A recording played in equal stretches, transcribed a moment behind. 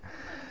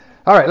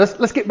All right,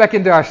 let's get back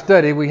into our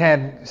study. We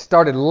had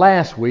started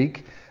last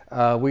week.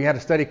 We had a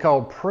study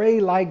called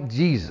Pray Like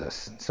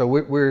Jesus. So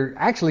we're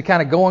actually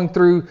kind of going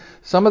through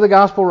some of the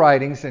gospel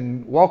writings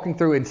and walking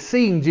through and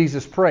seeing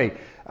Jesus pray.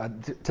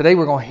 Today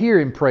we're going to hear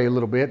him pray a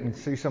little bit and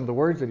see some of the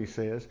words that he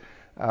says.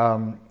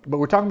 But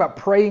we're talking about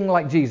praying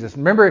like Jesus.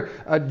 Remember,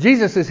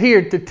 Jesus is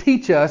here to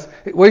teach us.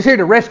 Well, he's here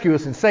to rescue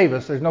us and save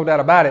us. There's no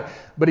doubt about it.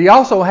 But he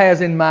also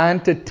has in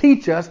mind to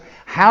teach us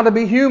how to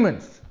be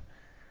humans.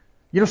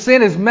 You know,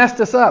 sin has messed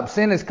us up.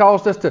 Sin has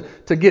caused us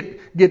to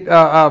get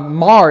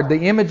marred. The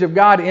image of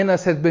God in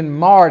us has been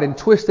marred and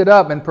twisted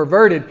up and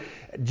perverted.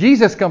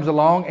 Jesus comes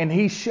along and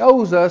he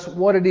shows us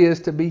what it is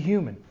to be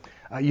human.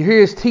 You hear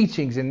his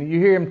teachings and you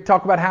hear him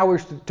talk about how we're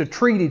to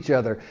treat each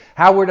other,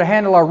 how we're to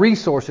handle our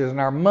resources and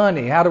our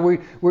money, how do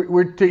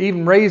we're to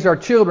even raise our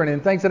children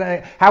and things like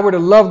that, how we're to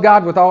love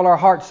God with all our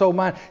heart, soul,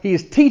 mind. He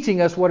is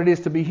teaching us what it is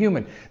to be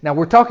human. Now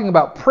we're talking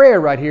about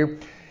prayer right here.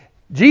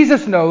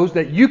 Jesus knows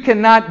that you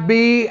cannot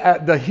be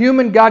the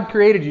human God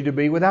created you to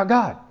be without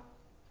God.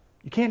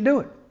 You can't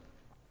do it.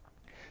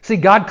 See,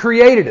 God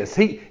created us.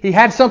 He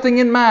had something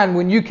in mind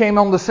when you came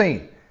on the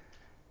scene.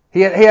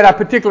 He had a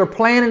particular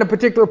plan and a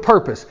particular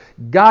purpose.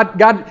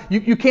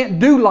 You can't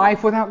do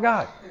life without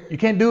God. You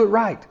can't do it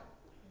right.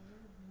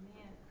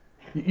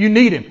 You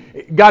need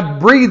him. God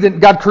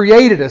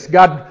created us.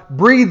 God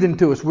breathed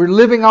into us. We're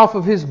living off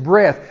of his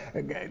breath.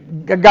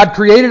 God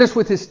created us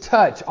with his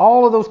touch.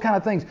 All of those kind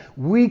of things.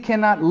 We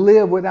cannot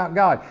live without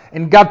God.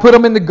 And God put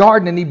them in the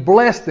garden and he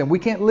blessed them. We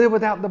can't live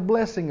without the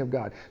blessing of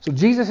God. So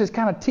Jesus is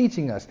kind of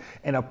teaching us.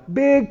 And a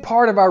big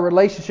part of our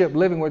relationship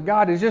living with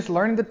God is just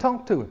learning to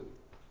talk to him.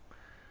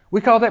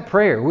 We call that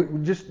prayer.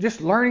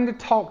 Just learning to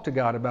talk to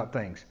God about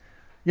things.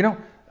 You know,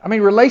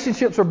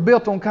 relationships are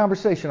built on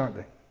conversation, aren't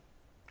they?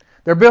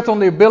 They're built on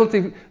the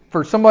ability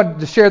for somebody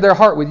to share their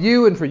heart with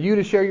you and for you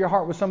to share your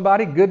heart with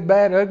somebody, good,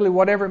 bad, ugly,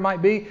 whatever it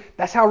might be.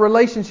 That's how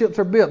relationships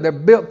are built. They're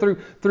built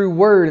through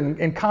word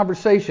and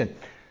conversation.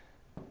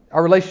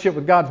 Our relationship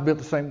with God is built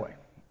the same way.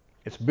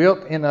 It's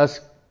built in us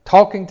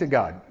talking to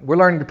God. We're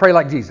learning to pray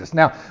like Jesus.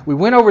 Now, we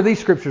went over these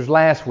scriptures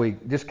last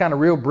week, just kind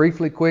of real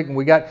briefly, quick, and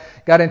we got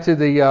into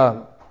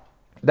the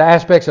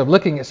aspects of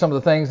looking at some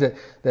of the things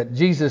that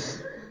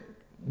Jesus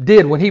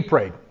did when he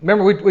prayed.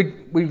 Remember,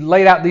 we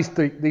laid out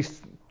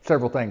these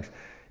several things.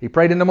 He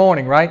prayed in the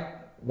morning, right?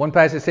 One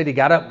passage said he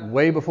got up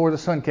way before the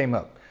sun came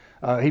up.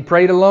 He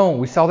prayed alone.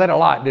 We saw that a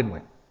lot, didn't we?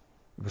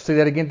 We'll see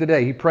that again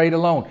today. He prayed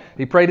alone.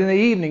 He prayed in the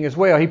evening as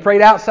well. He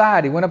prayed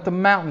outside. He went up to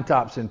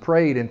mountaintops and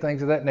prayed and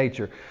things of that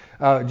nature.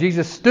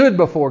 Jesus stood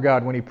before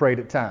God when he prayed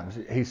at times,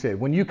 he said.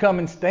 When you come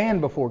and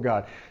stand before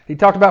God. He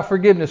talked about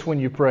forgiveness when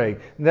you pray.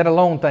 And that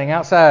alone thing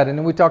outside. And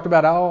then we talked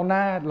about all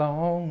night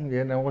long.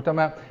 You know what I'm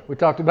talking about? We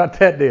talked about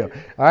that deal.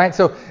 All right.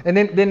 So, and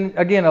then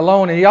again,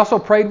 alone. And he also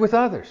prayed with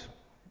others.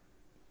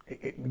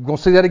 We're going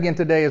to see that again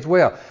today as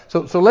well.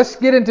 So let's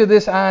get into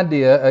this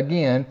idea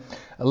again,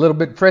 a little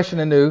bit fresh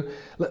and anew.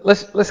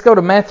 Let's go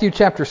to Matthew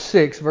chapter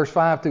 6, verse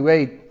 5 through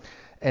 8.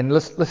 And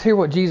let's hear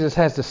what Jesus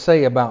has to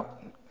say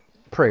about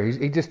prayer.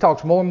 He just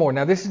talks more and more.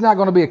 Now, this is not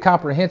going to be a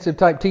comprehensive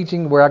type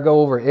teaching where I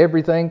go over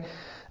everything.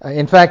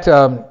 In fact,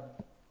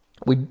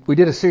 we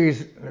did a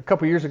series a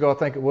couple years ago, I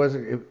think it was.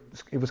 It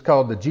was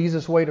called The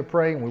Jesus Way to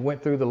Pray, and we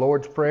went through the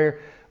Lord's Prayer,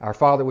 Our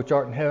Father which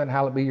art in heaven,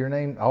 hallowed be your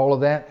name, all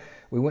of that.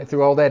 We went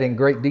through all that in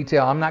great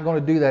detail. I'm not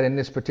going to do that in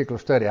this particular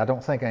study. I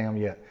don't think I am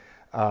yet.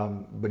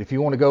 But if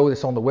you want to go,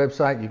 it's on the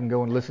website. You can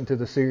go and listen to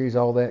the series,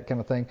 all that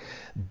kind of thing.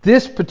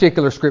 This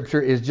particular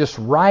scripture is just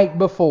right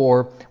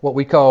before what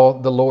we call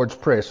the Lord's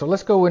Prayer. So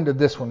let's go into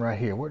this one right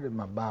here. Where did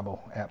my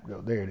Bible app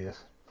go? There it is.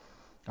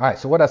 All right,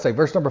 so what did I say?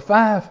 Verse number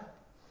 5.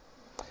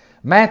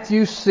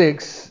 Matthew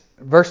 6,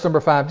 verse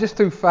number 5, just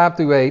through 5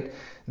 through 8.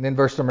 And then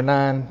verse number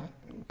 9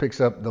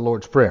 picks up the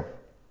Lord's Prayer.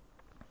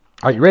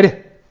 Are you ready?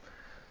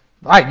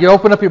 All right, you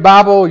open up your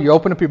Bible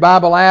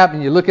app,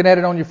 and you're looking at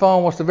it on your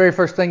phone. What's the very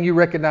first thing you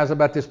recognize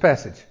about this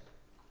passage?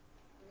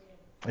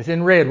 It's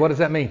in red. What does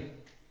that mean?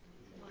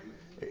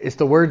 It's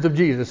the words of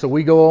Jesus. So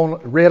we go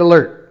on red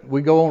alert.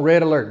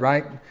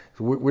 Right?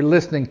 So we're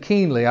listening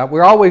keenly.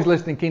 We're always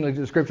listening keenly to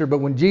the Scripture, but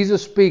when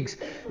Jesus speaks,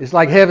 it's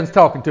like heaven's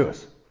talking to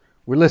us.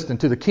 We're listening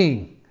to the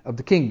King of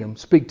the kingdom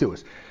speak to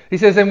us. He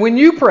says, and when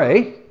you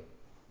pray,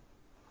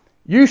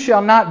 you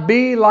shall not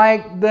be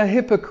like the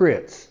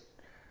hypocrites.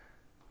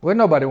 Well,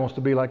 nobody wants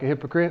to be like a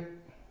hypocrite.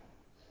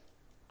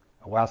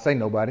 Well, I say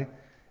nobody.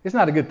 It's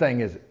not a good thing,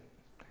 is it?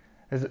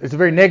 It's a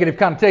very negative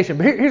connotation.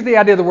 But here's the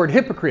idea of the word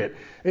hypocrite.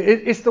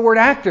 It's the word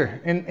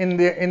actor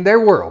in their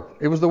world.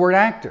 It was the word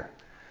actor.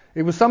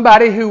 It was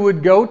somebody who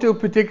would go to a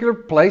particular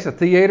place, a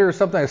theater or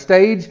something, a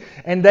stage,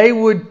 and they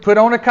would put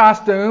on a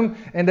costume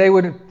and they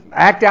would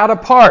act out a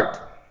part.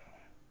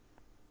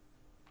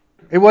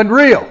 It wasn't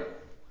real.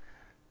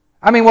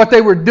 What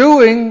they were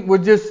doing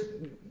was just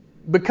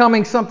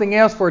becoming something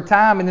else for a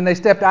time, and then they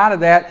stepped out of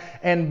that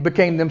and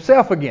became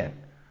themselves again.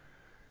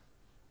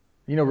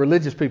 You know,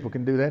 religious people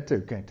can do that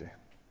too, can't they?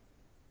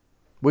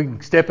 We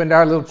can step into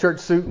our little church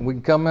suit and we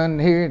can come in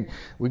here and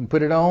we can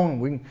put it on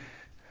and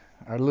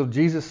our little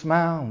Jesus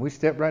smile, and we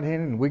step right in,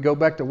 and we go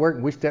back to work,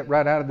 and we step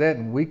right out of that,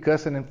 and we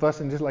cussing and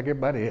fussing just like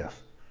everybody else.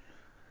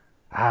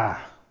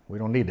 We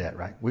don't need that,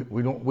 right?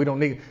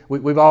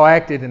 We've all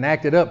acted and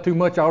acted up too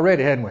much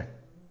already, hadn't we?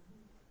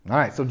 All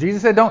right, so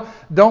Jesus said,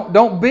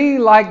 don't be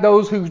like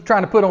those who are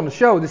trying to put on a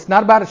show. This is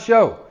not about a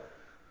show.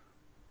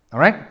 All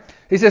right?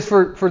 He says,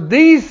 for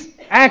these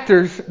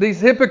actors, these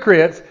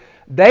hypocrites,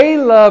 they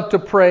love to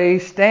pray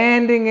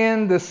standing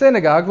in the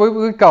synagogues.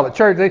 We call it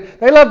church.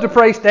 They love to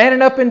pray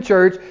standing up in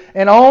church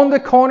and on the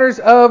corners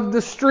of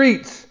the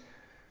streets.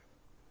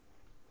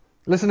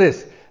 Listen to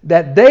this.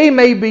 That they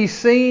may be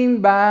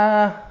seen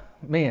by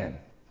men.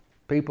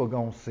 People are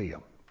going to see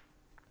them.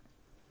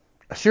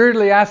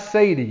 Assuredly, I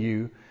say to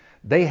you,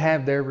 they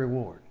have their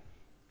reward.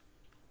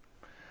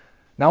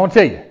 Now, I want to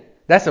tell you,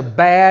 that's a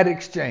bad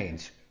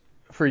exchange.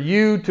 For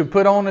you to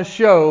put on a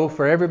show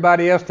for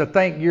everybody else to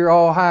think you're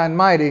all high and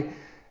mighty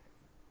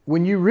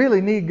when you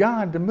really need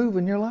God to move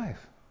in your life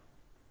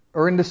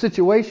or in the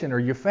situation or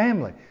your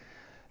family.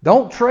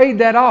 Don't trade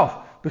that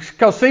off.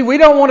 Because, see, we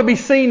don't want to be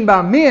seen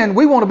by men.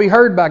 We want to be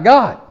heard by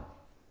God.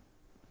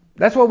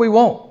 That's what we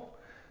want.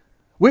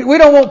 We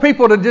don't want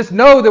people to just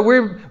know that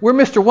we're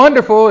Mr.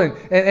 Wonderful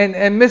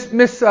and Miss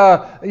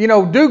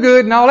do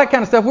good and all that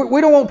kind of stuff.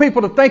 We don't want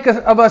people to think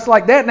of us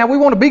like that. Now, we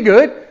want to be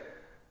good.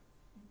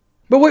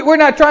 But we're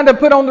not trying to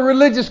put on the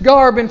religious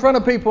garb in front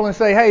of people and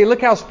say, hey, look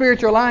how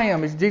spiritual I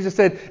am. As Jesus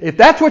said, if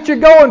that's what you're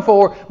going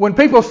for, when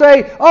people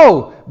say,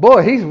 oh,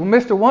 boy, he's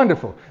Mr.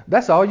 Wonderful,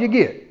 that's all you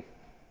get.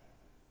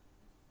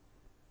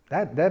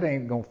 That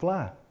ain't going to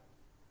fly.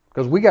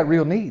 Because we got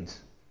real needs.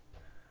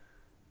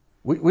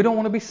 We don't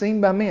want to be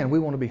seen by men. We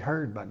want to be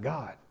heard by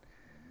God.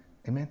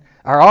 Amen.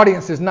 Our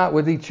audience is not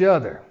with each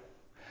other.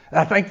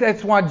 I think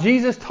that's why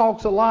Jesus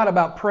talks a lot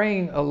about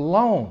praying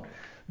alone.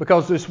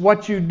 Because it's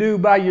what you do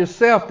by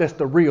yourself that's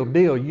the real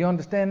deal. You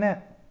understand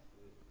that?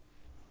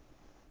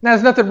 Now,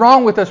 there's nothing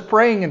wrong with us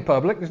praying in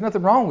public. There's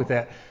nothing wrong with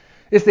that.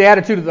 It's the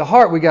attitude of the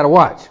heart we got to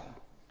watch.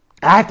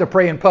 I have to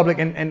pray in public,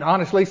 and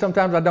honestly,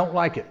 sometimes I don't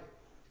like it.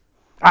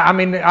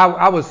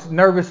 I was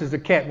nervous as a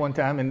cat one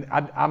time, and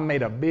I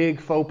made a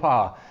big faux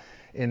pas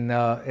in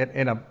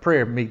a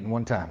prayer meeting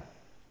one time.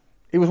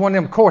 It was one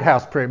of them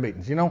courthouse prayer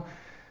meetings, you know.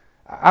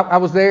 I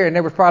was there, and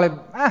there was probably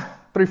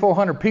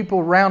 300-400 people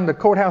around the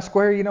courthouse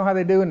square. You know how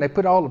they do, and they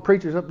put all the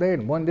preachers up there,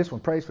 and this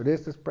one prays for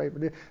this prays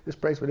for this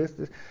prays for this.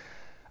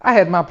 I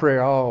had my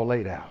prayer all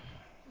laid out.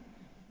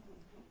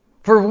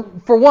 For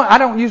one, I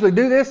don't usually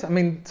do this. I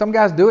mean, some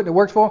guys do it. It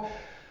works for them.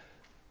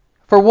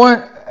 For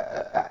one,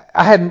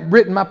 I hadn't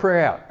written my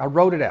prayer out. I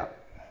wrote it out.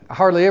 I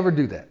hardly ever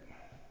do that.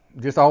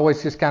 It just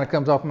always kind of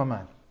comes off my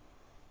mind.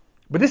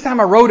 But this time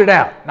I wrote it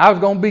out, and I was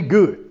going to be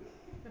good.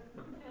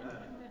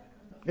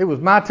 It was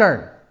my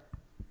turn.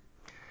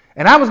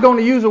 And I was going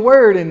to use a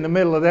word in the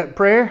middle of that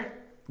prayer.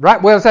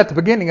 Right? Well, it's at the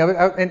beginning of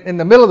it. In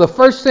the middle of the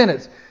first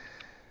sentence.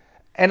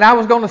 And I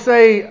was going to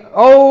say,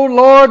 oh,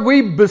 Lord,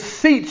 we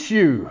beseech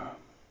you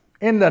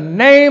in the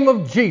name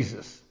of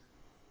Jesus.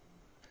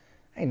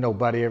 Ain't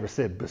nobody ever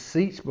said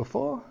beseech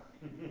before.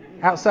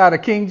 Outside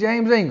of King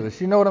James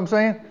English. You know what I'm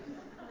saying?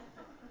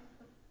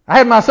 I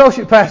had my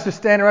associate pastor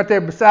standing right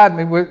there beside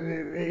me.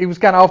 He was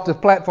kind of off the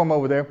platform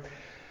over there.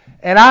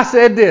 And I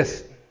said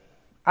this.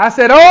 I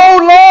said, oh,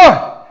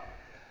 Lord,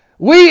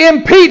 we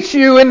impeach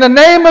you in the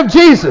name of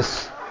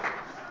Jesus.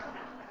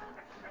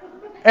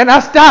 And I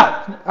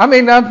stopped.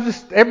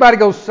 Everybody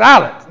goes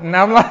silent. And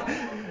I'm like,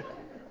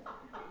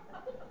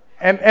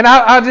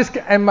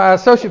 and my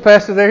associate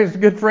pastor there, he's a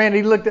good friend,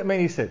 he looked at me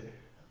and he said,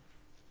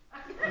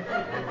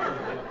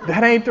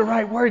 that ain't the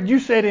right word. You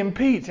said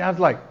impeach. I was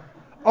like,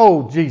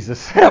 oh,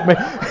 Jesus, help me.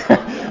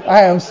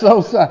 I am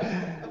so sorry.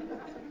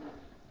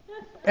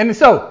 And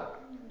so,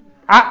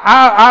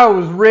 I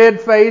was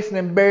red-faced and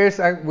embarrassed.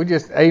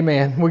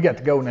 Amen. We got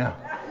to go now.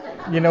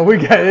 You know, we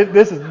got it.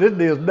 This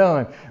deal's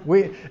done.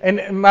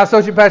 And my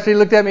associate pastor, he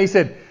looked at me. He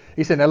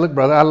said, now look,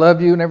 brother, I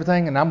love you and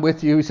everything, and I'm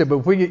with you. He said,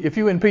 but if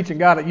you impeaching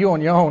God, you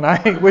on your own.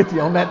 I ain't with you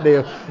on that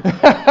deal.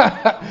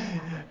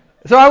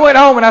 So I went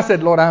home and I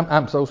said, Lord,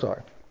 I'm so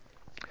sorry.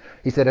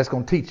 He said, that's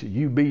going to teach you.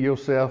 You be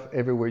yourself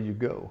everywhere you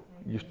go.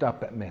 You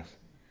stop that mess.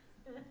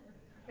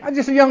 I'm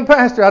just a young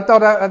pastor. I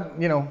thought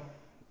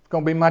it's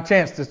going to be my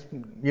chance to,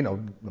 the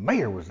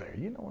mayor was there.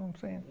 You know what I'm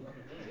saying?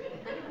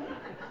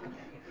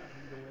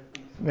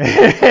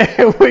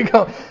 We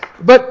go.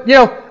 But,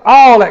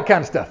 all that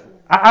kind of stuff.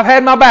 I've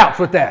had my bouts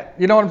with that.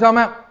 You know what I'm talking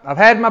about? I've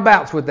had my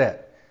bouts with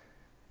that.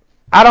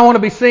 I don't want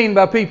to be seen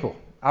by people.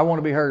 I want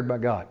to be heard by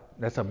God.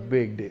 That's a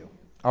big deal.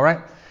 All right?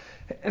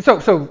 And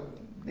so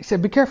he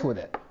said, be careful with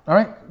that. All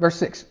right? Verse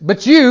 6.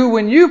 But you,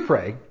 when you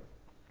pray,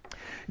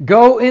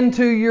 go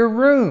into your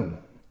room.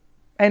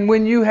 And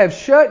when you have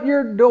shut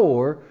your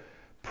door,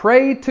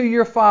 pray to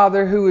your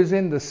Father who is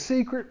in the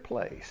secret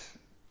place.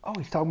 Oh,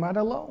 he's talking about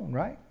alone,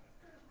 right?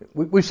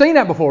 We've seen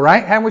that before,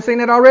 right? Haven't we seen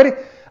that already?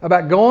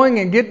 About going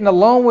and getting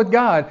alone with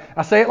God.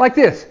 I say it like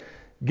this.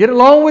 Get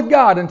alone with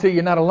God until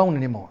you're not alone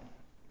anymore.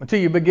 Until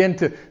you begin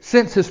to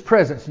sense His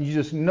presence and you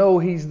just know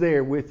He's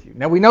there with you.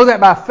 Now, we know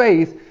that by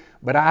faith,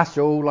 But I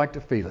sure like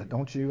to feel it,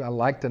 don't you? I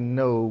like to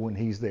know when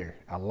He's there.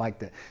 I like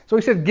that. So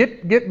He said,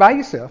 get by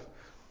yourself.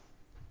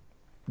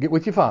 Get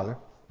with your Father.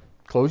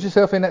 Close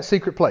yourself in that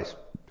secret place.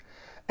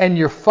 And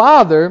your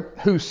Father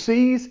who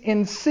sees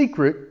in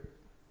secret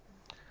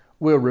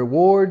will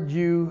reward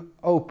you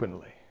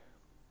openly.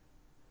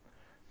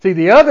 See,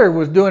 the other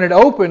was doing it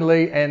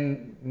openly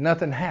and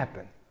nothing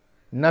happened.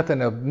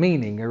 Nothing of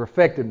meaning or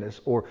effectiveness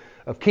or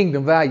of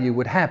kingdom value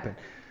would happen.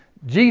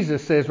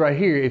 Jesus says right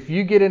here, if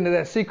you get into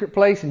that secret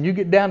place and you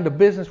get down to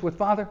business with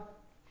Father,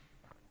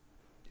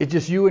 it's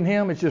just you and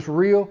Him, it's just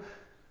real.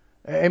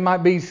 It might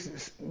be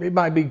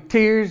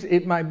tears,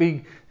 it might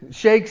be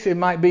shakes, it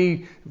might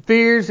be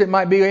fears, it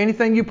might be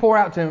anything you pour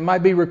out to Him. It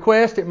might be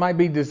requests, it might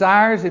be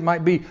desires, it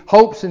might be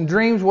hopes and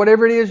dreams,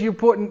 whatever it is you're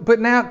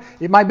putting out.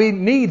 It might be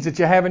needs that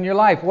you have in your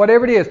life,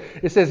 whatever it is.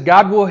 It says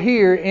God will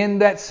hear in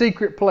that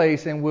secret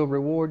place and will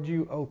reward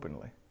you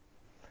openly.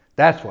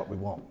 That's what we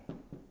want.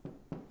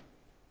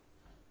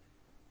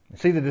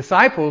 See, the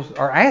disciples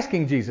are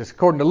asking Jesus,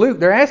 according to Luke,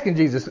 they're asking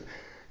Jesus,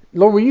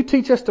 Lord, will you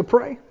teach us to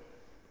pray?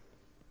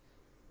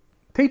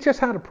 Teach us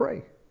how to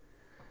pray.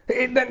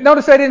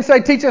 Notice they didn't say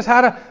teach us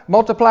how to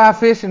multiply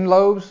fish and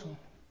loaves.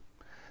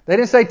 They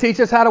didn't say teach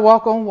us how to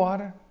walk on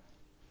water.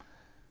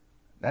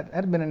 That'd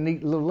have been a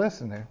neat little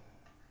lesson there.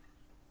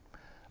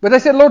 But they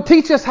said, Lord,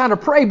 teach us how to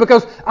pray,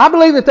 because I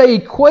believe that they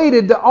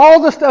equated to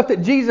all the stuff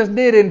that Jesus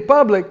did in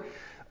public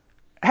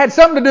had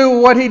something to do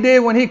with what He did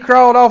when He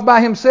crawled off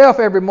by Himself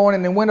every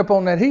morning and went up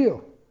on that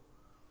hill.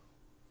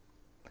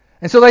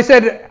 And so they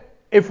said,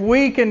 if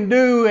we can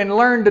do and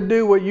learn to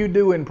do what you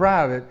do in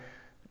private,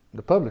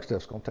 the public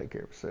stuff's going to take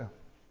care of itself.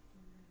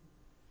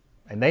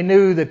 And they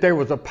knew that there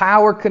was a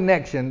power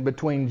connection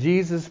between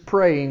Jesus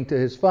praying to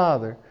His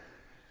Father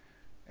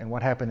and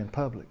what happened in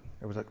public.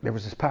 There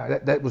was this power.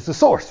 That was the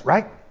source,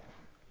 right?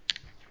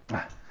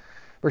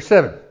 Verse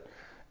 7.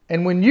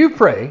 And when you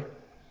pray,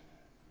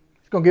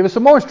 it's going to give us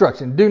some more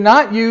instruction. Do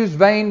not use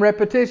vain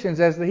repetitions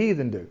as the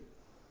heathen do.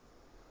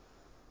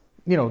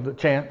 You know, the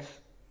chants,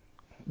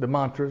 the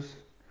mantras,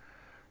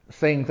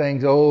 saying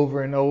things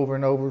over and over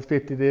and over,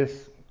 50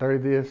 this,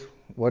 30 this,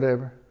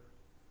 whatever.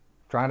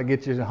 Trying to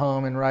get you to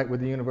humming right with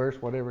the universe,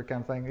 whatever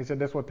kind of thing. He said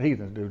that's what the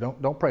heathens do.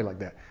 Don't pray like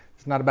that.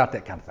 It's not about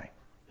that kind of thing.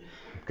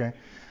 Okay?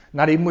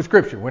 Not even with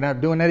Scripture. We're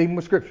not doing that even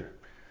with Scripture.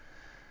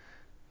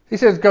 He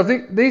says, because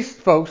these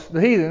folks,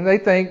 the heathen, they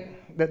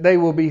think that they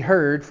will be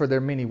heard for their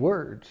many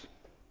words.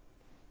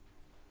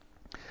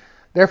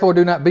 Therefore,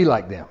 do not be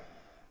like them.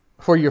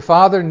 For your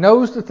Father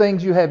knows the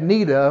things you have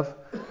need of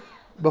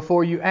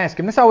before you ask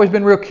Him. That's always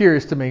been real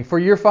curious to me. For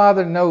your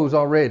Father knows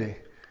already.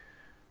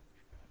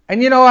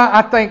 And you know,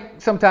 I think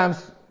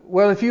sometimes,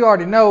 well, if you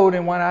already know,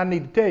 then why do I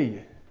need to tell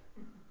you?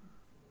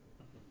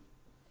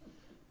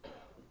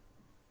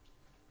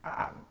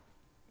 I'm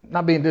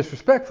not being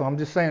disrespectful. I'm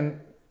just saying.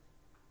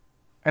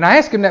 And I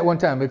asked Him that one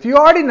time. If you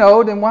already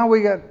know, then why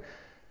we got...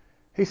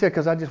 He said,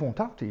 because I just want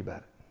to talk to you about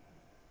it.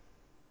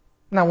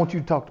 And I want you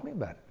to talk to me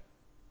about it.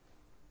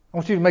 I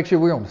want you to make sure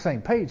we're on the same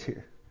page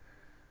here.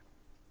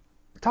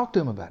 Talk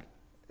to Him about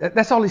it.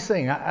 That's all He's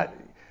saying.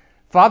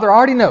 Father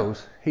already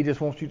knows. He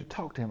just wants you to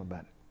talk to Him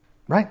about it.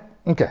 Right?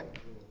 Okay.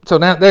 So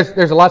now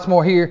there's a lot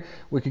more here.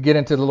 We could get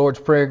into the Lord's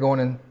Prayer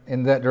going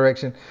in that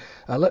direction.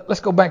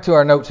 Let's go back to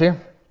our notes here.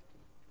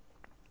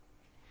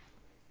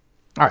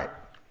 All right.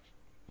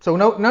 So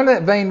none of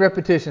that vain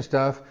repetition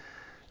stuff.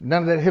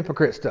 None of that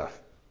hypocrite stuff.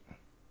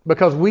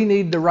 Because we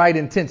need the right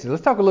intensity.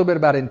 Let's talk a little bit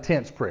about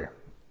intense prayer.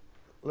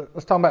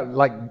 Let's talk about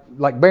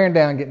like bearing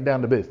down, getting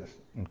down to business.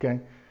 Okay?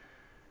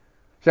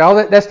 So all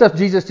that stuff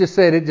Jesus just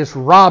said, it just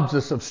robs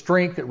us of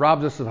strength. It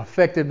robs us of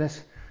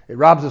effectiveness. It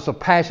robs us of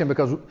passion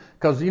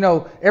because you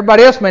know,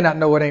 everybody else may not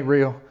know it ain't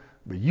real,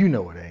 but you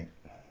know it ain't.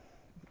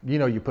 You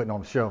know you're putting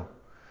on a show.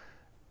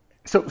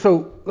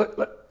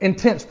 So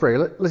intense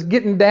prayer. Let's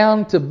getting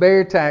down to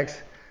bare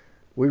tacks.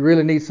 We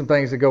really need some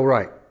things to go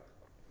right.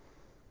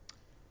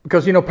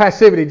 Because, you know,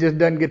 passivity just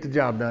doesn't get the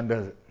job done,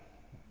 does it?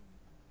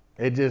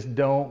 It just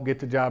don't get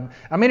the job.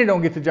 I mean, it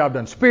don't get the job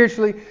done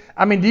spiritually.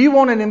 I mean, do you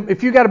want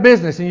if you got a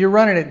business and you're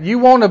running it, you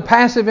want a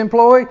passive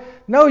employee?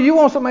 No, you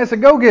want somebody that's a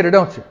go-getter,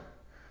 don't you?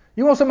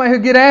 You want somebody who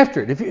get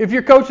after it. If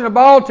you're coaching a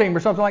ball team or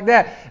something like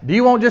that, do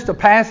you want just a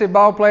passive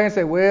ball player and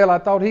say, well, I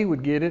thought he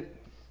would get it?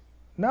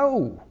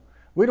 No.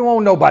 We don't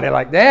want nobody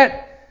like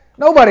that.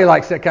 Nobody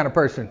likes that kind of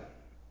person.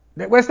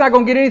 That's not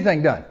going to get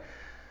anything done.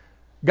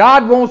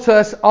 God wants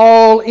us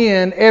all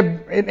in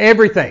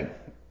everything.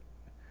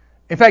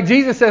 In fact,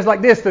 Jesus says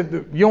like this,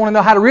 you want to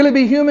know how to really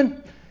be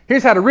human?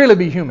 Here's how to really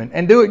be human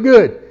and do it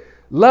good.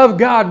 Love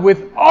God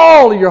with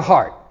all your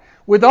heart,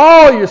 with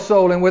all your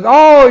soul, and with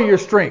all your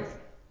strength.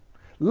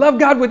 Love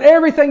God with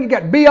everything you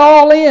got. Be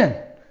all in.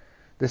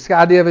 This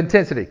idea of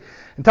intensity.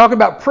 And talking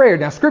about prayer.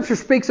 Now, Scripture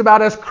speaks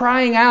about us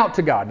crying out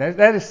to God.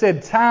 That is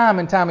said time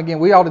and time again.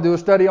 We ought to do a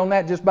study on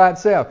that just by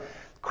itself.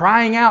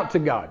 Crying out to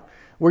God.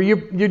 Where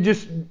you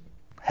just,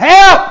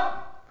 help!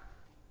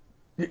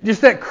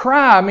 Just that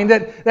cry. I mean,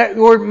 that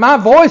where my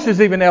voice is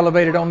even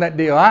elevated on that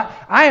deal.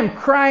 I am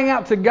crying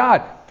out to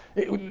God.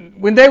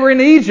 When they were in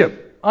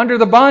Egypt, under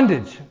the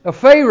bondage of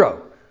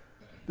Pharaoh.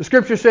 The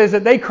scripture says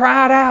that they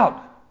cried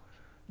out.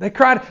 They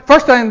cried.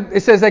 First time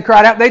it says they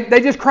cried out.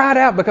 They just cried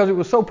out because it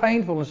was so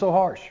painful and so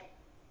harsh.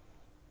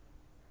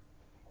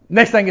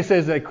 Next thing it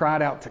says they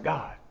cried out to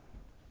God.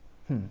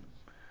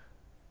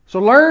 So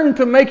learn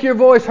to make your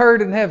voice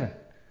heard in heaven.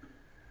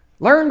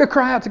 Learn to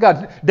cry out to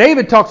God.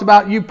 David talks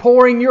about you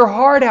pouring your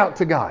heart out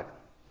to God.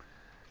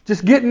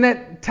 Just getting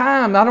that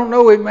time. I don't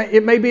know,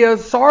 it may be a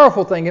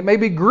sorrowful thing. It may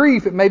be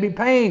grief. It may be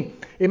pain.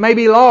 It may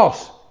be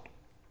loss.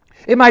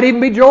 It might even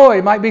be joy.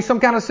 It might be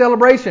some kind of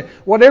celebration.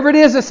 Whatever it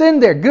is that's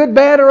in there, good,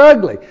 bad, or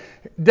ugly.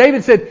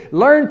 David said,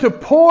 learn to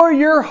pour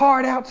your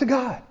heart out to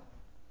God.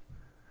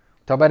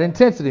 Talk about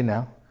intensity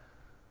now.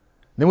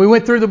 Then we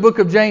went through the book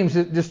of James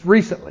just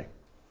recently.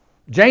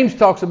 James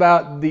talks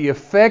about the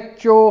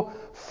effectual,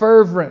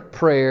 fervent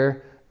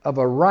prayer of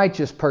a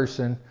righteous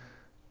person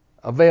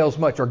avails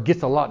much or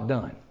gets a lot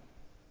done.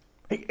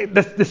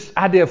 This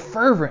idea of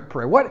fervent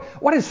prayer.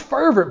 What is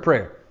fervent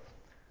prayer?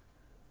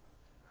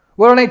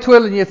 Well, it ain't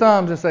twiddling your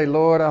thumbs and say,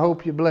 Lord, I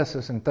hope you bless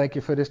us and thank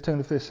you for this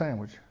tuna fish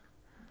sandwich.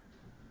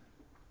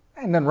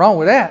 Ain't nothing wrong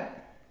with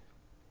that.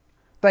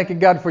 Thanking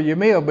God for your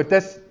meal, but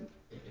that's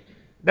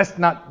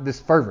not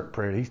this fervent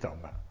prayer that he's talking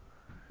about.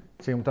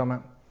 See what I'm talking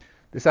about?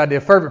 This idea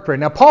of fervent prayer.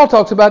 Now, Paul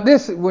talks about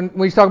this when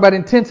he's talking about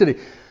intensity.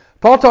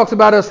 Paul talks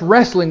about us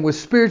wrestling with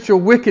spiritual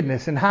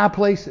wickedness in high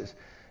places.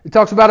 He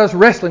talks about us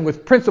wrestling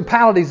with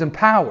principalities and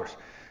powers.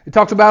 He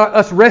talks about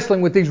us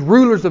wrestling with these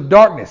rulers of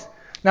darkness.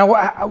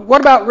 Now,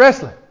 what about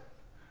wrestling?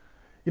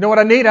 You know what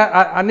I need?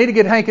 I need to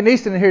get Hank and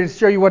Easton in here to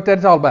show you what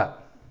that's all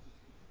about.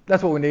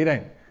 That's what we need,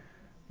 ain't it?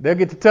 They'll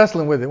get to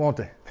tussling with it, won't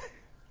they?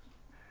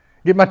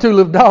 Get my two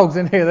little dogs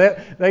in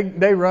here.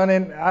 They run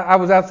in. I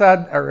was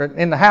outside, or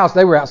in the house.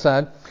 They were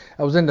outside.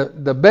 I was in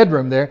the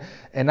bedroom there,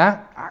 and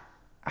I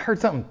heard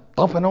something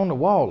thumping on the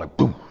wall, like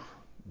boom,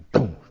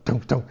 boom, boom,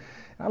 boom.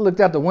 I looked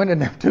out the window,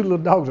 and them two little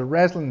dogs are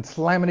wrestling and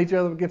slamming each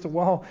other against the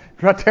wall,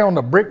 right there on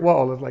the brick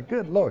wall. I was like,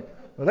 good Lord.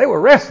 Well, they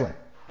were wrestling.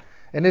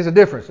 And there's a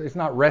difference. It's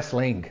not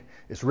wrestling.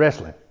 It's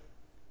wrestling.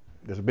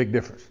 There's a big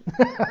difference.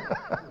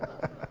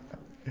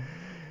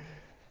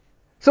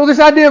 So this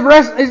idea of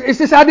it's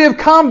this idea of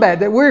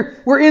combat, that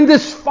we're in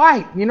this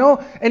fight, you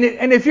know. And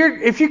if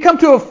you come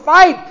to a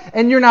fight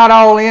and you're not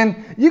all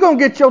in, you're gonna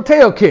get your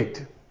tail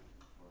kicked.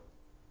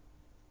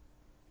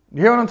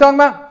 You hear what I'm talking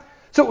about?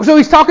 So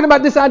he's talking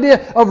about this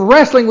idea of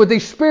wrestling with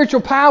these spiritual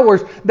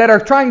powers that are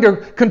trying to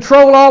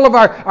control all of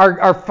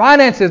our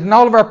finances and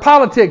all of our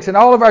politics and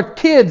all of our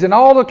kids and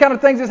all the kind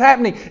of things that's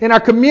happening in our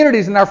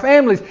communities and our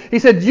families. He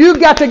said, you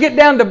got to get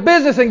down to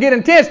business and get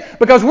intense,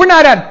 because we're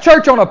not at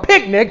church on a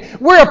picnic.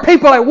 We're a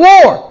people at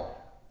war.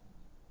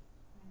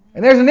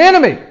 And there's an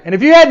enemy. And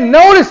if you hadn't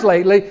noticed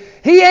lately,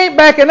 he ain't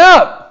backing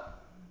up.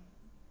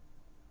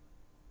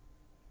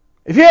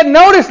 If you hadn't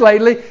noticed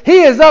lately, he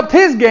has upped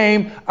his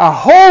game a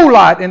whole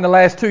lot in the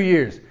last 2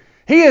 years.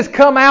 He has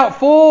come out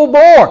full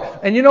bore.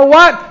 And you know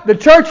what? The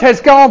church has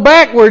gone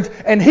backwards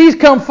and he's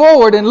come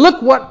forward, and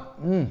look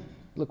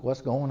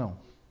what's going on.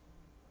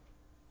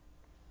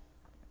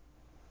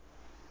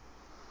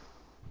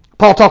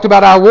 Paul talked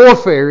about our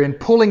warfare and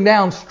pulling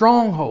down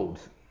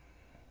strongholds.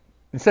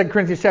 In 2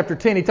 Corinthians chapter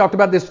 10, he talked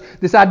about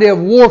this idea of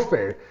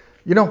warfare.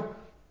 You know,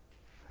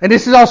 and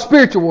this is all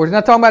spiritual wars. He's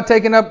not talking about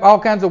taking up all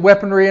kinds of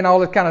weaponry and all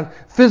this kind of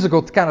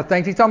physical kind of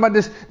things. He's talking about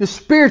this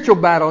spiritual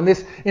battle and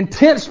this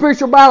intense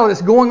spiritual battle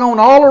that's going on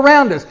all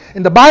around us.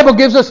 And the Bible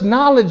gives us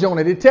knowledge on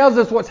it. It tells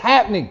us what's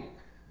happening.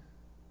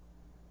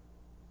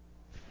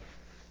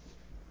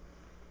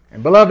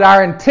 And beloved,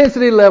 our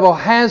intensity level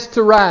has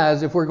to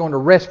rise if we're going to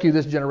rescue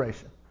this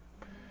generation.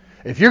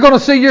 If you're going to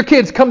see your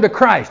kids come to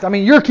Christ, I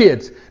mean your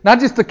kids,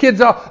 not just the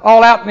kids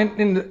all out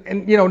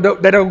in you know,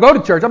 that don't go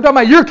to church. I'm talking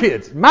about your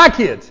kids, my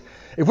kids.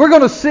 If we're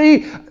going to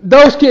see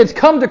those kids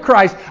come to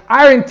Christ,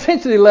 our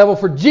intensity level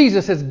for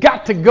Jesus has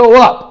got to go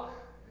up.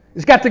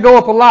 It's got to go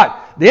up a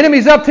lot. The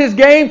enemy's upped his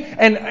game,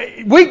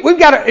 and we've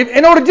got to,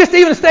 in order just to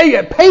even stay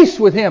at pace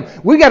with him,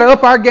 we've got to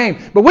up our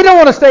game. But we don't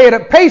want to stay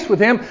at pace with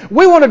him.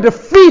 We want to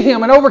defeat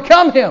him and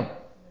overcome him.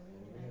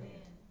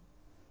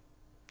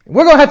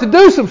 We're going to have to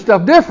do some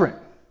stuff different.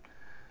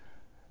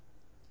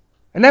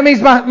 And that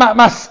means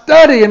my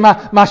study and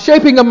my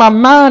shaping of my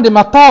mind and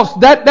my thoughts,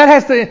 that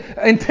has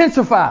to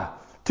intensify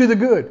to the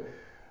good.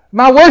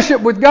 My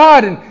worship with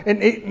God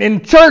and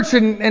in church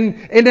and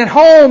at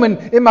home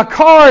and in my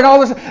car and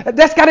all this,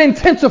 that's got to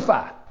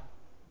intensify.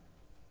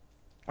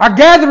 Our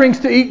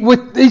gatherings to eat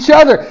with each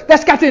other,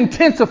 that's got to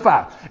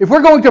intensify. If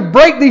we're going to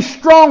break these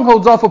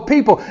strongholds off of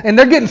people, and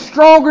they're getting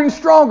stronger and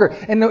stronger,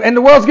 and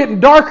the world's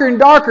getting darker and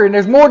darker, and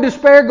there's more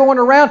despair going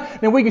around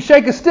than we can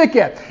shake a stick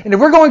at. And if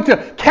we're going to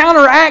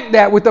counteract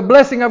that with the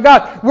blessing of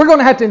God, we're going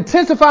to have to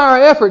intensify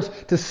our efforts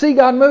to see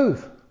God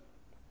move.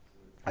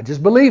 I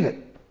just believe it.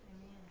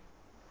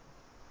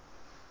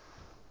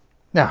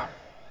 Now,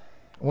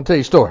 I want to tell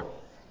you a story.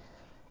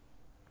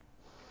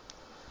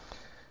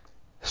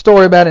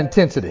 Story about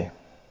intensity.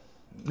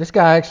 This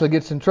guy actually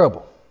gets in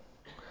trouble.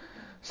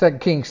 2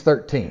 Kings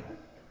 13.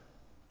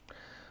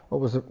 What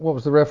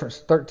was the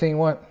reference? 13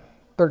 what?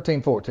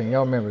 13:14.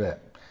 Y'all remember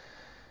that?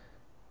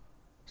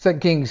 2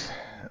 Kings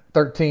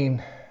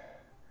 13:14.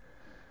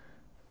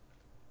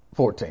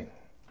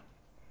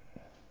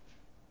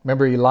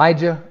 Remember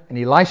Elijah and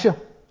Elisha,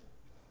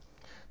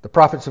 the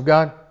prophets of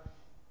God?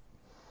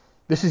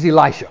 This is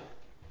Elisha.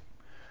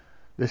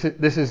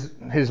 This is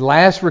his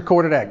last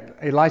recorded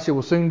act. Elisha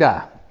will soon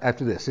die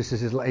after this. This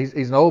is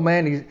he's an old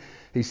man.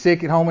 He's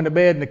sick at home in the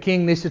bed, and the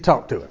king needs to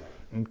talk to him.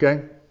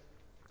 Okay?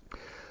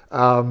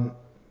 The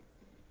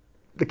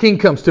king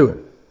comes to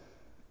him.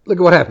 Look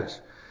at what happens.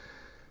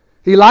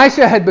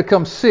 Elisha had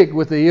become sick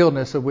with the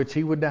illness of which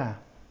he would die.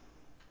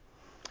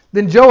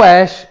 Then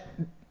Joash,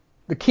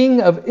 the king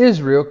of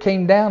Israel,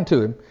 came down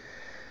to him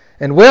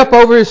and wept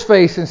over his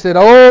face and said,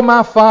 "Oh,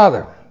 my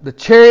father, the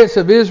chariots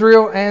of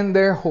Israel and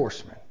their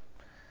horsemen."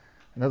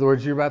 In other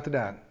words, you're about to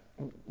die.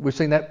 We've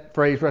seen that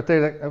phrase right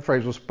there. That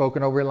phrase was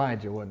spoken over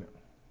Elijah, wasn't it?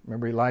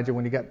 Remember Elijah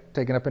when he got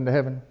taken up into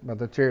heaven by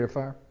the chariot of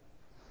fire?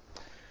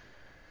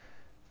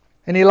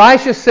 And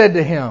Elisha said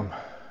to him,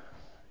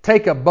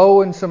 "Take a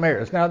bow and some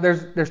arrows." Now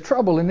there's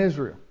trouble in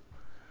Israel.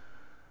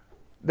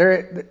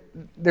 They're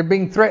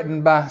being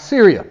threatened by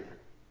Syria.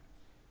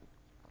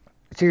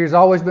 Syria's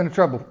always been a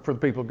trouble for the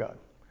people of God.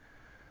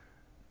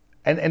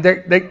 And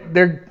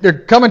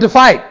they're coming to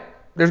fight.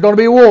 There's going to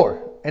be a war.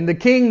 And the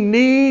king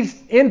needs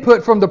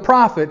input from the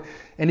prophet.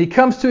 And he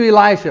comes to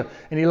Elisha.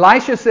 And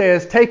Elisha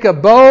says, "Take a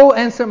bow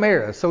and some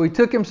arrows." So he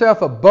took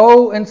himself a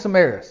bow and some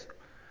arrows.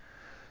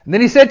 And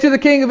then he said to the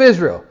king of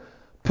Israel,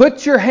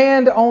 "Put your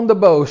hand on the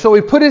bow." So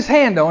he put his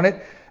hand on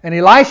it. And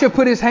Elisha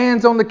put his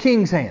hands on the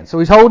king's hand. So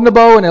he's holding the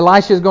bow, and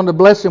Elisha is going to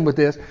bless him with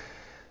this.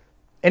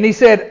 And he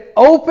said,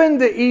 "Open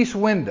the east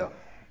window."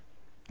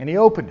 And he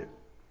opened it.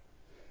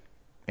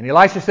 And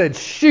Elisha said,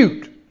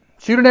 Shoot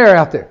an arrow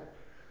out there."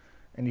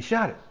 And he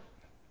shot it.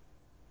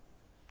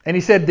 And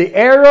he said, "The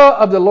arrow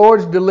of the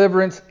Lord's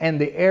deliverance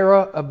and the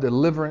arrow of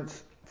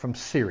deliverance from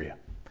Syria.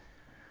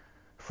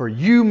 For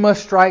you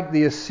must strike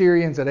the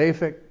Assyrians at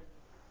Aphek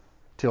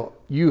till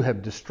you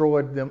have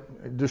destroyed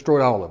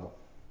all of them."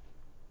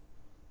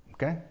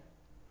 Okay?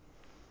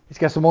 He's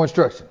got some more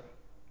instruction.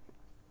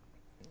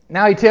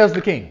 Now he tells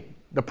the king.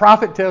 The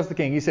prophet tells the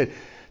king. He said,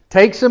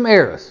 "Take some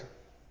arrows."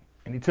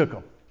 And he took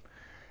them.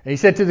 And he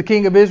said to the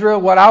king of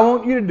Israel, "What I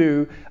want you to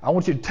do, I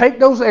want you to take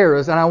those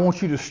arrows and I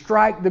want you to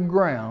strike the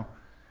ground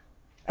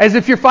as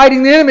if you're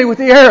fighting the enemy with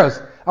the arrows.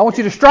 I want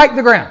you to strike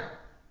the ground."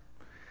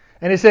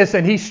 And it says,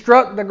 and he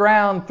struck the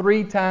ground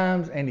 3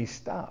 times and he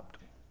stopped.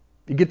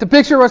 You get the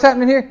picture of what's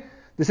happening here?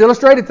 This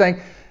illustrated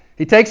thing.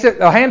 He takes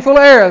a handful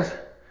of arrows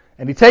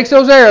and he takes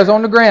those arrows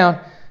on the ground.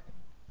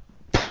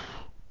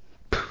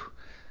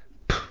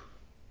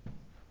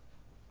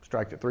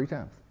 Strikes it 3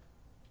 times.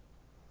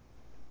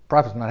 The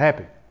prophet's not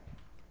happy.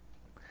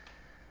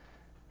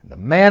 The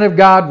man of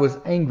God was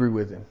angry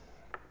with him.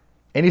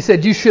 And he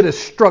said, "You should have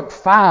struck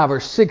 5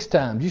 or 6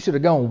 times. You should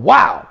have gone,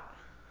 wow,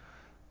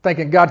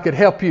 thinking God could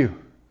help you.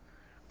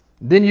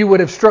 Then you would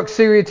have struck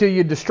Syria till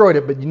you destroyed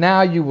it. But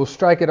now you will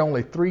strike it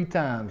only 3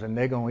 times, and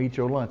they're going to eat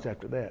your lunch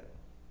after that."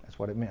 That's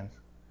what it means.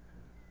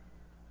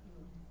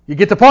 You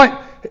get the point?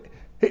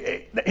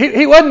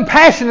 He wasn't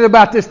passionate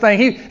about this thing.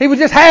 He was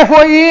just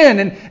halfway in.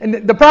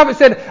 And the prophet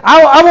said,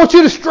 I want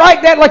you to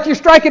strike that like you're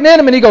striking an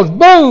enemy. And he goes,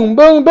 boom,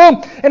 boom,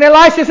 boom. And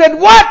Elisha said,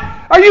 "What?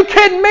 Are you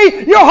kidding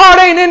me? Your heart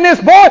ain't in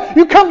this, boy.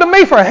 You come to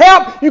me for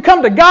help. You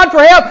come to God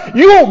for help.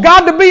 You want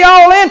God to be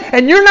all in,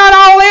 and you're not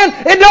all in.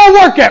 It don't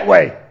work that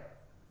way."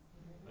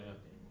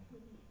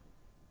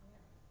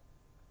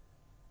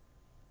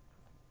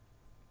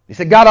 He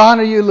said, "God will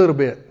honor you a little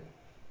bit.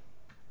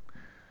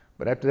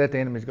 But after that, the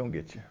enemy's going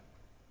to get you."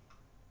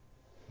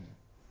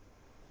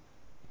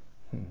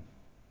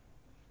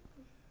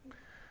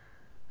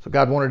 So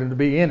God wanted him to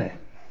be in it.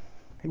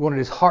 He wanted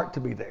his heart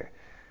to be there.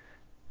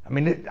 I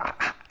mean,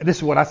 this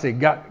is what I say.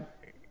 God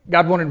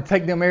wanted him to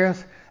take them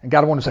arrows, and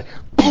God wanted to say,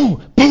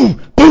 boom, boom,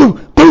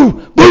 boom,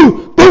 boom,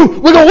 boom,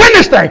 boom. We're going to win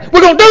this thing.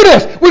 We're going to do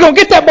this. We're going to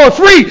get that boy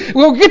free.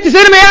 We're going to get this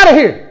enemy out of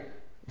here.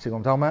 You see what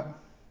I'm talking about?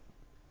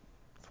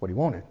 That's what he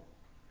wanted.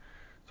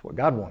 That's what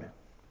God wanted.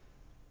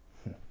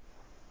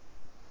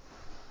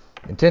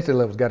 Intensity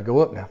level's got to go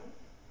up now.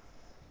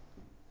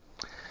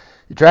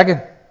 You tracking?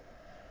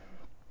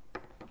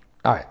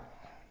 All right.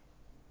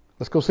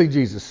 Let's go see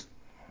Jesus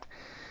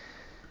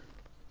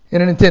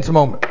in an intense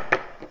moment.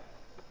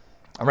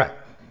 All right.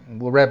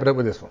 We'll wrap it up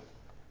with this one.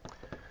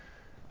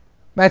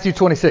 Matthew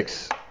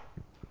 26.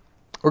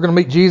 We're going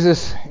to meet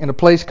Jesus in a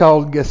place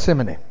called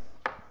Gethsemane.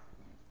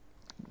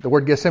 The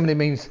word Gethsemane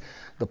means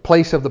the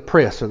place of the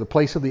press or the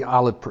place of the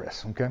olive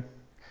press. Okay.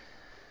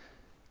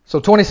 So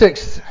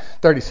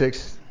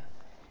 26:36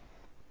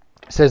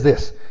 says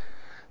this.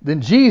 Then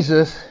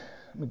Jesus,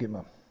 let me get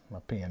my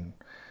pen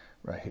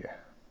right here.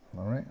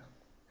 All right.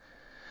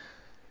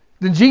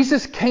 Then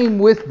Jesus came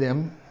with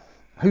them.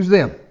 Who's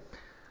them?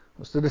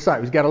 What's the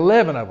disciples? He's got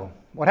 11 of them.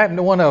 What happened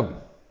to one of them?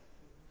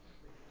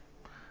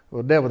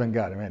 Well, the devil done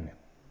got him, hasn't he?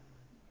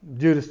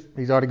 Judas,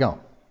 he's already gone.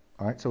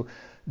 All right. So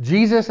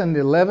Jesus and the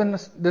 11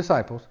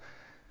 disciples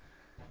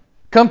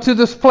come to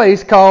this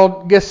place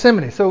called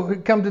Gethsemane. So we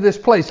come to this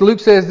place. Luke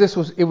says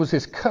it was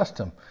his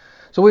custom.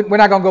 So we're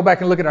not going to go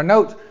back and look at our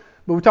notes,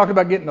 But we talked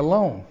about getting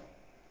alone.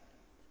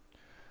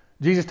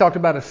 Jesus talked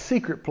about a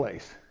secret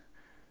place.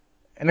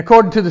 And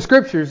according to the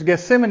scriptures,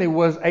 Gethsemane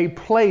was a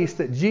place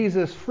that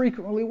Jesus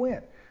frequently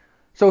went.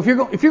 So if you're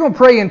going to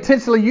pray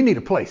intensely, you need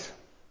a place.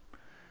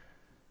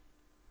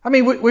 I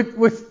mean,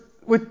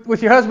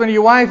 with your husband or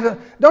your wife,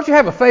 don't you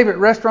have a favorite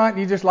restaurant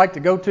you just like to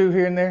go to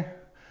here and there?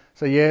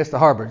 So yeah, it's the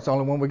Harbor. It's the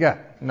only one we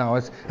got. No,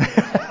 it's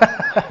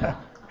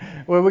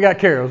well, we got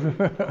Carol's.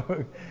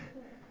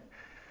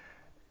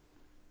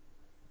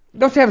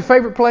 Don't you have a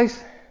favorite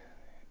place?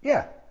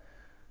 Yeah.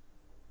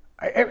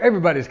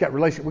 Everybody's got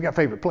relations. We got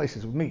favorite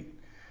places we meet.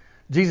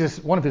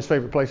 Jesus, one of his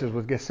favorite places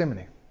was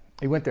Gethsemane.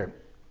 He went there.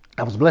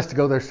 I was blessed to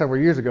go there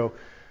several years ago.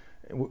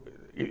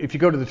 If you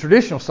go to the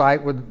traditional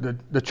site where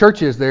the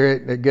church is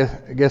there at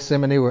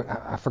Gethsemane,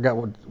 I forgot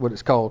what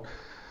it's called.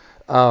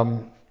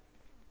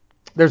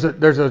 There's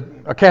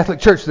a Catholic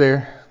church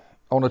there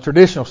on a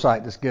traditional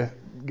site that's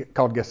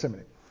called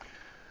Gethsemane.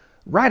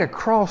 Right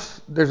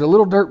across, there's a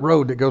little dirt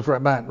road that goes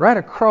right by it. Right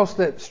across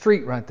that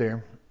street right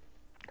there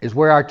is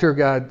where our tour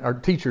guide, our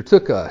teacher,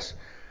 took us.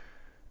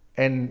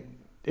 And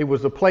it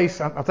was a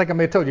place, I think I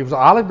may have told you, it was an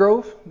olive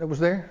grove that was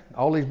there.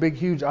 All these big,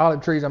 huge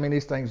olive trees. I mean,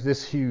 these things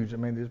this huge. I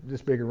mean,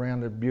 this big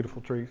around. They're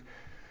beautiful trees.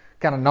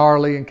 Kind of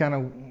gnarly and kind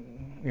of,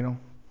 you know.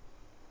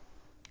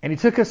 And he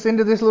took us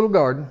into this little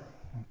garden.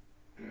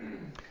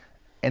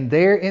 And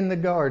there in the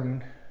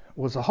garden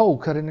was a hole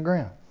cut in the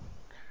ground.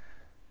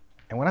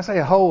 And when I say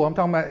a hole, I'm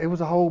talking about, it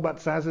was a hole about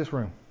the size of this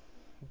room.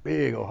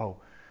 Big old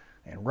hole.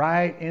 And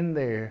right in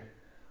there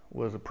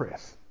was a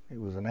press. It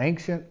was an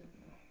ancient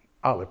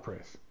olive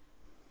press.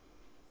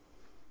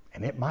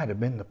 And it might have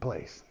been the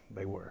place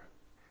they were.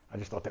 I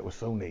just thought that was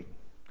so neat.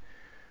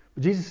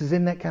 But Jesus is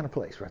in that kind of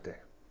place right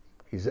there.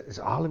 He's at this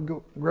olive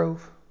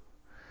grove.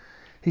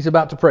 He's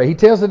about to pray. He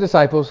tells the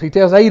disciples, he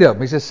tells 8 of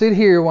them, he says, sit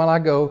here while I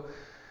go,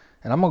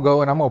 and I'm going to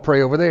go and I'm going to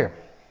pray over there.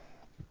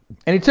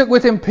 And he took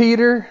with him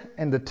Peter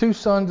and the 2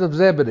 sons of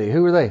Zebedee.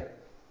 Who were they?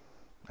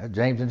 That's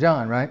James and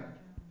John, right?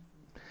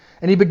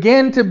 And he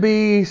began to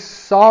be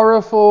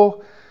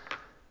sorrowful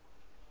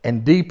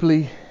and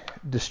deeply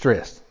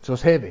distressed. So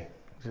it's heavy.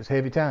 It's a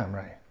heavy time,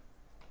 right?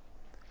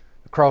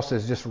 The cross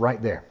is just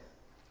right there.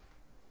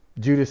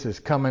 Judas is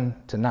coming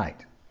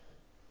tonight.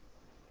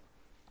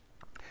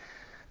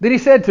 Then he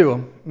said to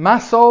him, my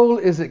soul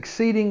is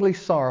exceedingly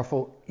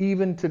sorrowful,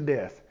 even to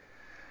death.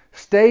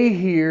 Stay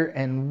here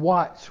and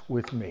watch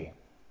with me.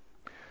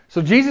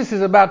 So Jesus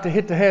is about to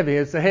hit the heavy.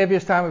 It's the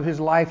heaviest time of his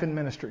life and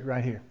ministry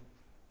right here.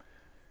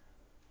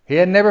 He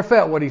had never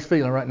felt what he's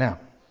feeling right now.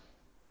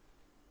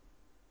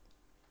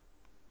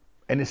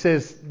 And it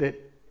says that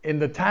in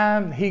the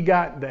time he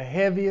got the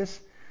heaviest,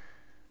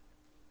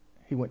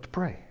 he went to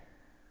pray.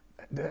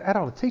 That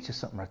ought to teach us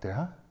something right there,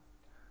 huh?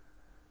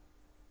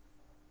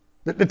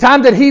 The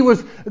time that he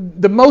was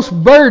the most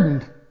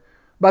burdened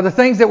by the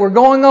things that were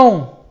going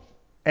on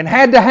and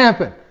had to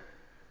happen,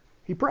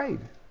 he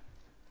prayed.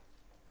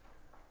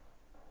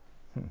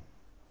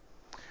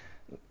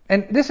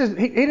 And this is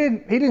he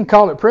didn't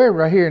call it prayer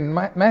right here in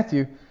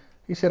Matthew.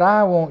 He said,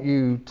 I want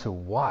you to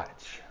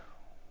watch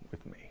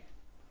with me.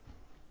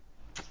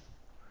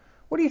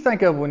 What do you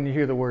think of when you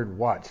hear the word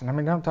watch? And I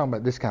mean, I'm talking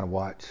about this kind of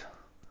watch.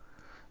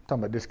 I'm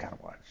talking about this kind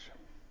of watch.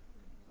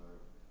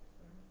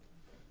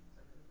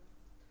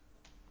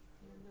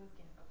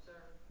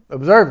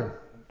 Observing,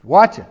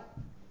 watching,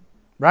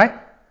 right?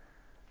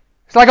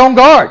 It's like on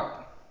guard.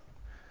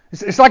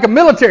 It's like a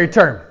military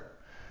term.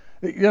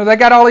 You know, they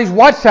got all these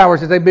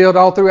watchtowers that they build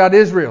all throughout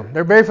Israel.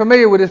 They're very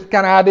familiar with this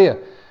kind of idea.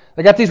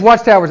 They got these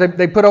watchtowers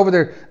they put over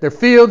their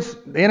fields.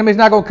 The enemy's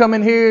not going to come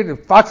in here. The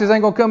foxes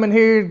ain't going to come in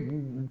here.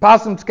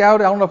 Possums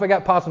scout. I don't know if they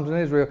got possums in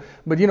Israel,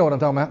 but you know what I'm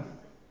talking about.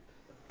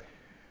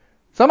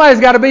 Somebody's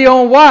got to be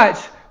on watch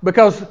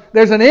because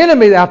there's an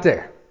enemy out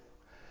there.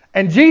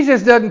 And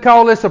Jesus doesn't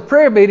call this a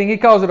prayer meeting. He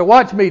calls it a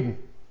watch meeting.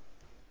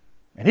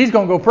 And he's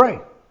going to go pray.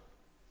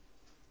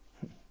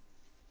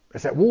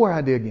 It's that war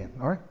idea again,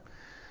 all right?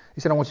 He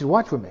said, I want you to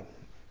watch with me.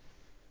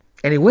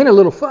 And he went a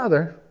little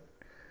further,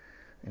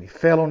 and he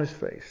fell on his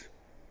face,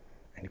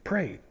 and he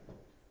prayed.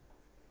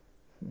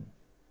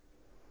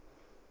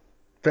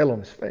 Fell on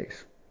his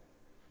face.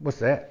 What's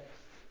that?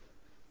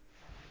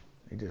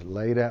 He just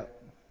laid out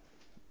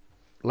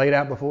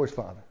before his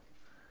Father.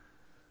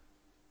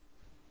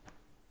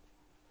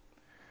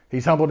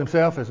 He's humbled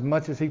himself as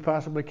much as he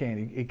possibly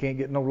can. He can't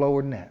get no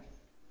lower than that.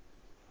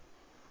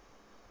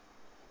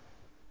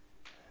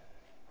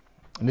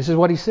 And this is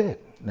what he said.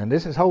 And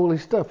this is holy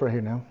stuff right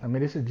here now. I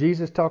mean, this is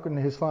Jesus talking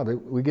to his Father.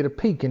 We get a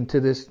peek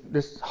into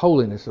this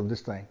holiness of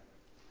this thing,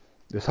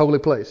 this holy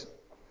place.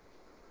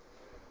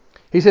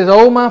 He says,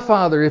 "Oh, my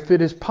Father, if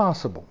it is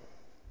possible,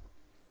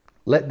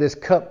 let this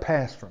cup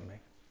pass from me."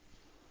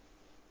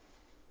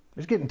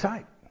 It's getting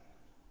tight.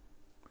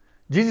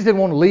 Jesus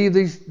didn't want to leave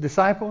these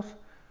disciples.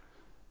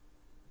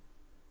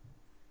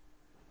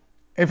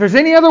 If there's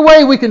any other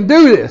way we can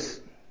do this,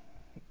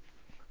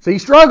 see,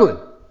 he's struggling.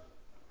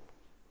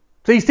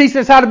 See, he's teaching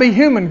us how to be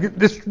human.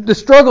 The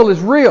struggle is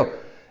real.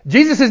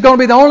 Jesus is going to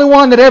be the only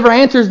one that ever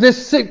answers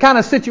this kind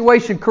of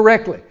situation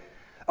correctly.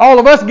 All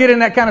of us get in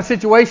that kind of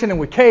situation and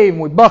we cave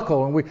and we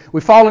buckle and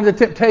we fall into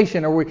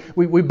temptation, or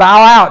we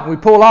bow out and we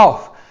pull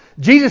off.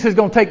 Jesus is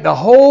going to take the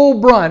whole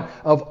brunt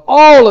of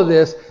all of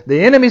this. The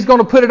enemy's going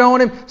to put it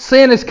on him.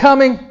 Sin is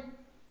coming.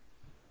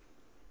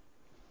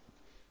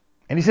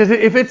 And he says,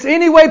 if it's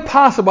any way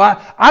possible,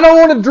 I don't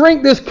want to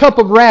drink this cup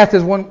of wrath,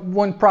 as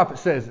one prophet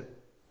says it.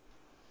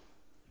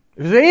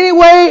 If there's any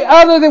way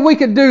other than we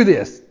could do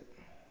this,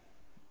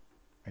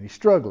 and he's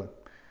struggling,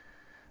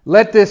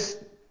 let this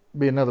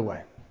be another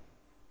way.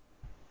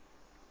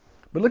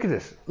 But look at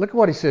this. Look at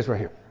what he says right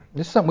here.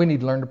 This is something we need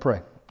to learn to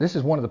pray. This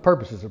is one of the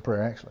purposes of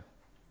prayer, actually.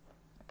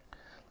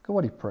 Look at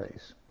what he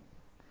prays.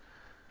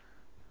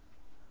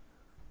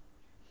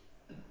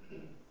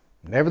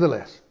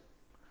 Nevertheless,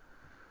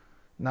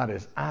 not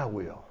as I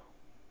will,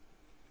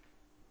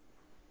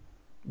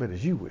 but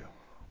as you will.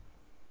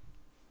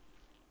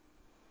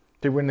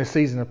 See, we're in this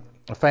season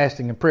of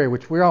fasting and prayer,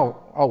 which we're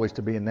always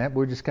to be in that, but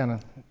we're just kind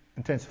of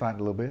intensifying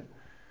it a little bit.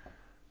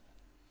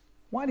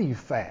 Why do you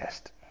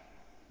fast?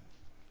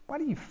 Why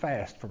do you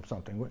fast from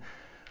something?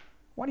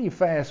 Why do you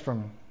fast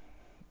from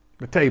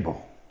the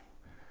table?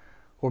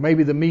 Or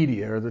maybe the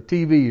media or the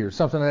TV or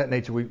something of that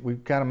nature.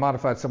 We've kind of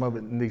modified some of it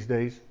in these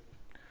days.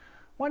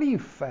 Why do you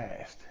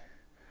fast?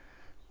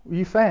 Well,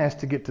 you fast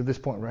to get to this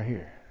point right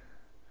here.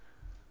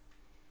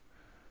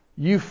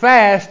 You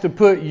fast to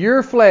put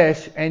your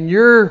flesh and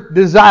your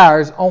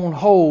desires on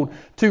hold,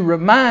 to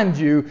remind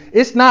you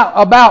it's not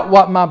about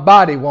what my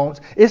body wants.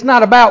 It's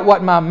not about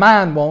what my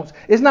mind wants.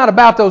 It's not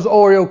about those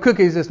Oreo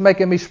cookies that's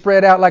making me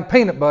spread out like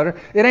peanut butter.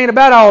 It ain't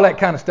about all that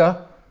kind of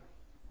stuff.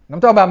 I'm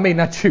talking about me,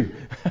 not you.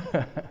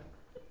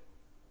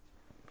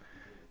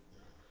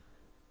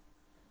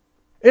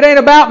 It ain't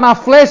about my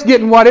flesh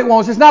getting what it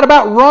wants. It's not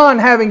about Ron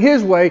having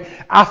his way.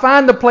 I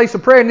find the place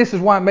of prayer, and this is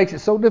why it makes it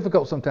so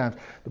difficult sometimes.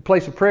 The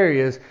place of prayer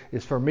is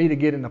for me to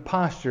get in a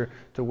posture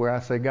to where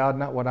I say, God,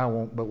 not what I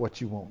want, but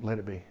what you want. Let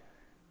it be.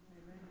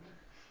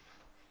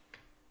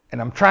 And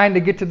I'm trying to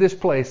get to this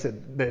place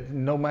that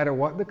no matter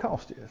what the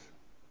cost is.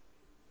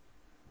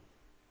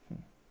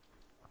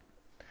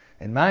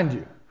 And mind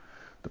you,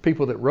 the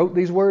people that wrote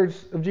these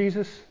words of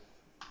Jesus,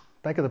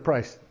 think of the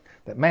price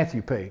that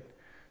Matthew paid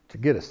to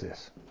get us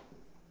this.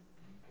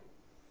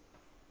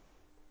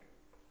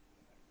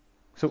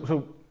 So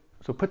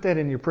put that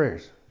in your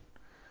prayers.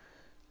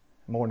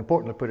 More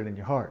importantly, put it in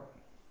your heart.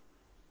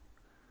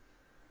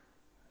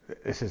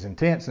 This is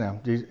intense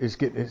now.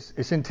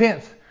 It's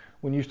intense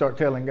when you start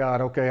telling God,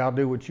 okay, I'll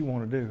do what you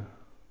want to do.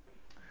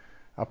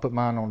 I'll put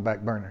mine on the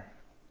back burner.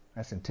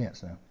 That's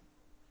intense now.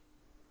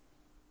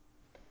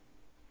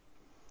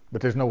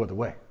 But there's no other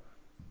way.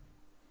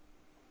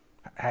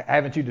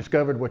 Haven't you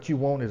discovered what you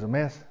want is a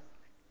mess?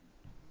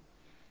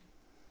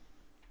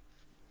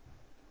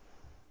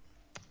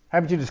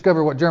 Haven't you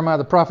discovered what Jeremiah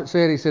the prophet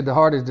said? He said, the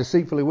heart is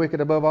deceitfully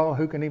wicked above all.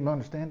 Who can even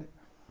understand it?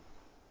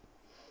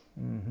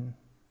 Mm-hmm.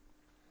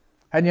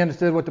 Hadn't you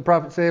understood what the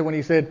prophet said when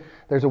he said,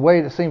 there's a way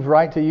that seems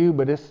right to you,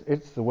 but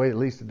it's the way that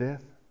leads to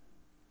death?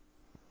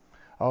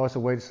 Oh, it's a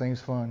way that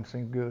seems fun,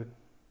 seems good.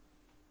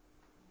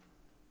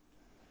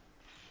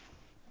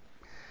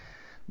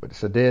 But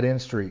it's a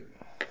dead-end street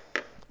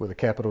with a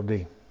capital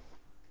D.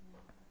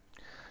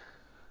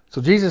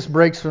 So Jesus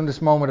breaks from this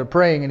moment of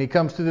praying and he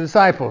comes to the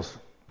disciples.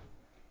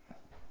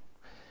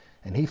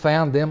 And he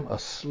found them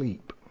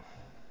asleep.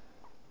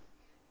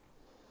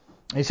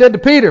 He said to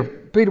Peter,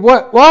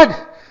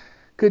 what?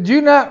 Could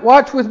you not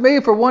watch with me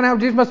for 1 hour?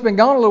 Jesus must have been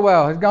gone a little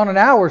while. He's gone an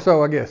hour or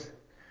so, I guess.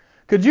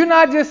 Could you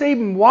not just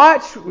even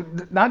watch,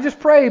 not just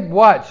pray,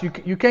 watch?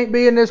 You can't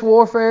be in this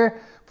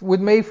warfare with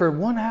me for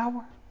 1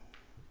 hour?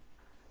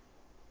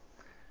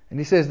 And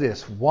he says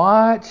this,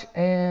 watch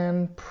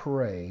and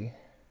pray.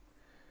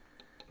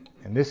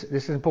 And this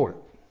is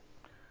important.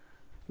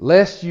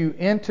 Lest you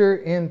enter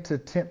into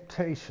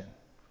temptation.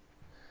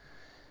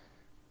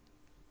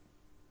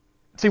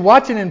 See,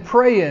 watching and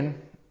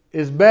praying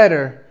is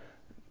better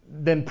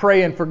than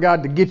praying for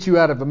God to get you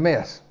out of a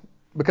mess.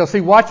 Because,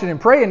 see, watching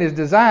and praying is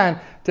designed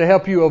to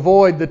help you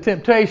avoid the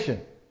temptation.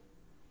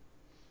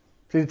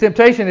 See, the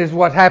temptation is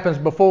what happens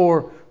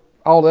before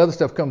all the other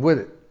stuff comes with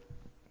it.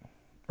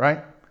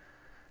 Right?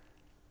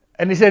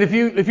 And he said, if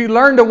you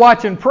learn to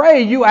watch and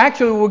pray, you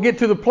actually will get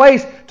to the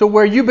place to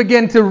where you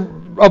begin to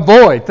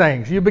avoid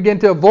things. You begin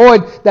to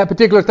avoid that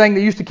particular thing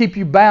that used to keep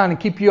you bound and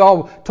keep you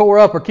all tore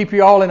up or keep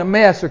you all in a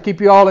mess or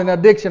keep you all in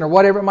addiction or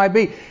whatever it might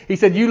be. He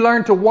said, you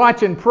learn to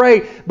watch and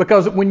pray,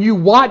 because when you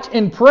watch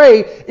and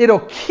pray, it'll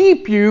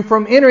keep you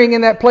from entering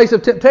in that place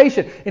of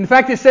temptation. In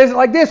fact, it says it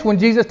like this when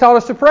Jesus taught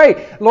us to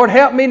pray. Lord,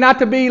 help me not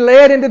to be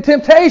led into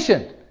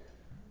temptation.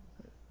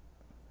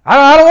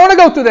 I don't want to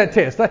go through that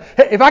test.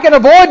 If I can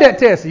avoid that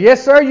test,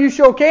 yes, sir, you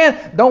sure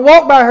can. Don't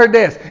walk by her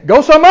desk.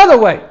 Go some other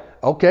way.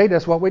 Okay,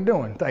 that's what we're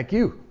doing. Thank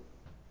you.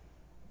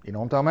 You know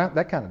what I'm talking about?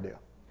 That kind of deal.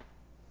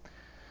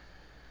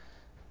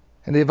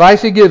 And the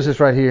advice he gives us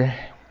right here,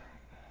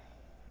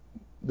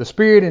 the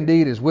spirit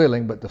indeed is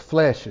willing, but the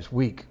flesh is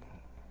weak.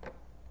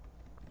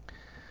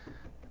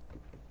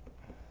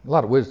 A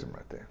lot of wisdom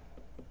right there.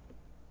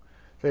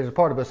 There's a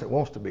part of us that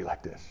wants to be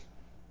like this.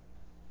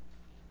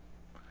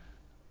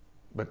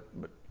 But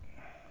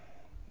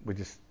we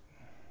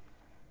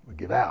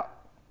give out.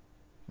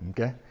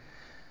 Okay?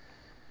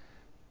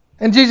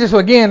 And Jesus,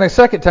 again, the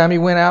second time he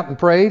went out and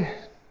prayed.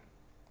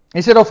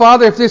 He said, "Oh,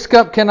 Father, if this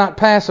cup cannot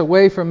pass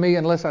away from me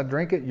unless I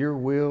drink it, your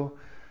will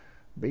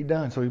be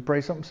done." So he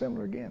prayed something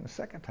similar again the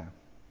second time.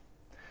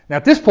 Now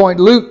at this point,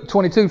 Luke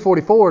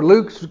 22:44,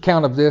 Luke's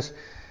account of this,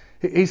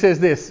 he says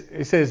this.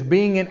 He says,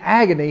 being in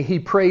agony, he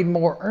prayed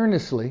more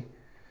earnestly.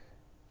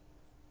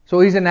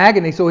 So he's in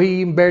agony, so he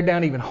even bared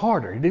down even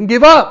harder. He didn't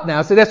give up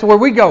now. So that's where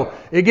we go.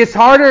 It gets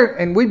harder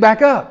and we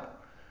back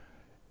up.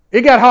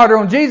 It got harder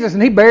on Jesus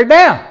and he bared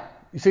down.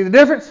 You see the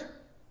difference?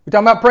 We're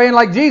talking about praying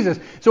like Jesus.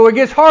 So it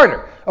gets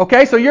harder.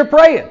 Okay, so you're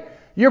praying.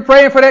 You're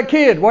praying for that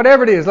kid,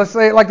 whatever it is. Let's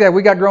say it like that.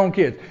 We got grown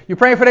kids. You're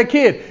praying for that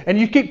kid, and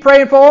you keep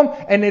praying for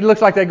them, and it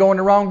looks like they're going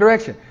the wrong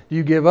direction. Do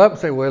you give up and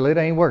say, well, it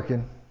ain't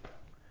working?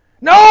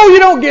 No, you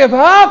don't give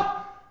up.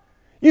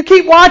 You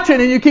keep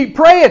watching, and you keep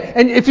praying.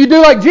 And if you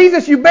do like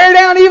Jesus, you bear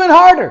down even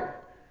harder.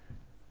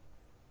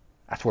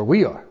 That's where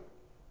we are.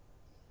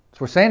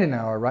 That's where Sandy and I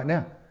are right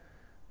now.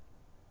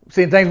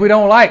 Seeing things we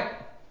don't like.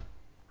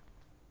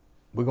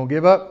 We're going to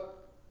give up?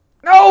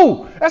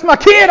 No, that's my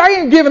kid. I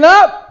ain't giving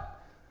up.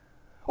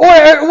 Or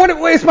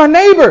it's my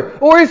neighbor,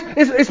 or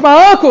it's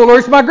my uncle, or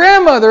it's my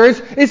grandmother,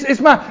 it's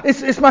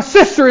my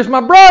sister, it's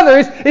my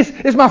brother,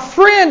 it's my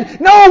friend.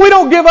 No, we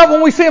don't give up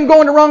when we see them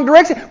going the wrong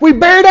direction. We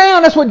bear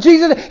down. That's what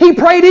Jesus did. He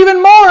prayed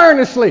even more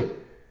earnestly.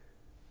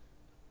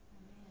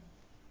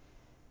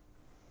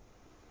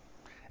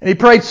 And he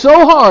prayed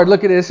so hard.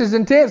 Look at this. This is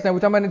intense. Now we're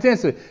talking about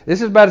intensity.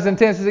 This is about as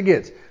intense as it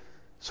gets.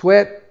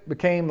 Sweat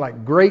became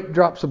like great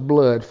drops of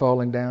blood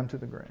falling down to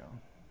the ground.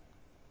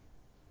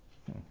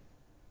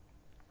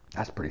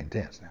 That's pretty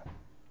intense now.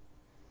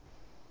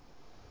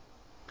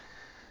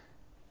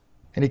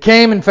 And he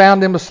came and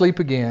found them asleep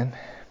again.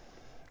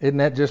 Isn't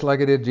that just like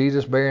it is?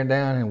 Jesus bearing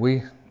down and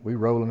we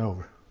rolling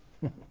over.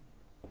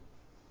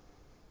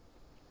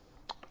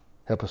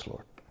 Help us,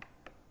 Lord.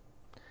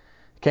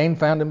 He came and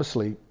found them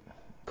asleep,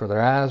 for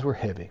their eyes were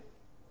heavy.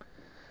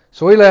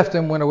 So he left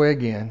them, went away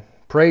again,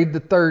 prayed the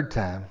third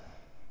time,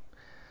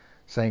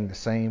 saying the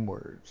same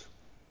words.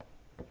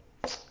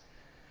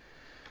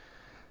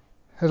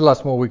 There's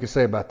lots more we could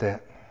say about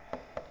that,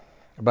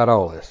 about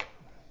all this.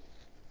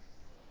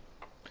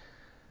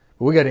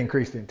 But we got to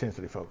increase the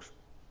intensity, folks.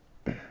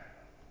 And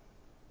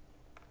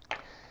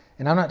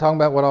I'm not talking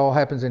about what all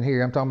happens in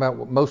here. I'm talking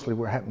about mostly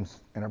what happens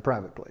in our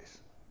private place,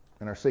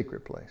 in our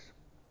secret place,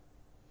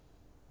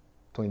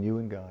 between you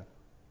and God.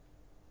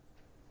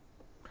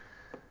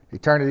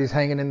 Eternity's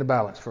hanging in the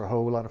balance for a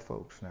whole lot of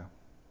folks now.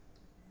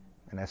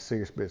 And that's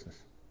serious business.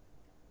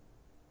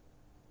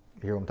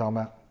 You hear what I'm talking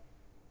about?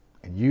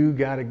 And you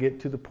got to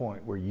get to the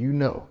point where you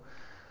know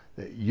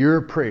that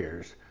your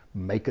prayers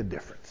make a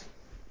difference.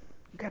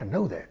 You got to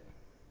know that.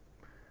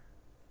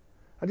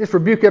 I just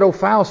rebuke that old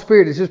foul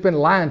spirit that's just been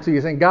lying to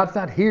you, saying God's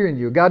not hearing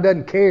you, God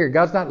doesn't care,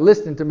 God's not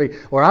listening to me,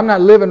 or I'm not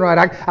living right,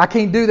 I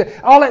can't do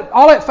that. All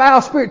that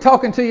foul spirit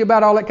talking to you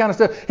about all that kind of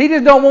stuff. He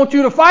just don't want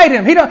you to fight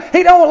him. He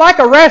don't like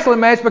a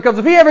wrestling match, because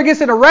if he ever gets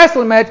in a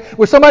wrestling match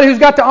with somebody who's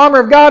got the armor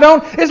of God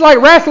on, it's like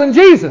wrestling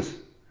Jesus.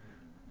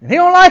 And he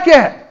don't like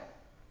that.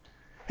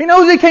 He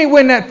knows he can't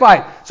win that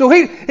fight. So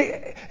he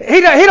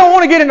don't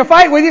want to get in a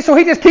fight with you, so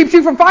he just keeps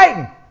you from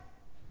fighting.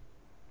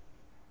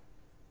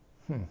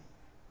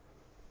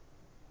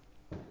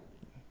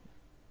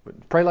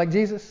 But pray like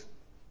Jesus.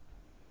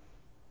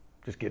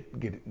 Just get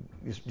it.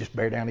 Just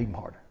bear down even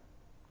harder.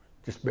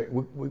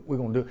 We're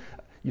gonna do it.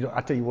 You know,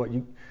 I tell you what,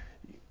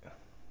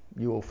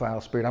 you old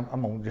foul spirit.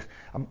 I'm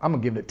gonna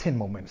give it 10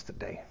 more minutes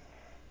today.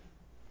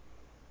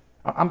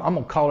 I'm going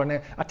to call her now.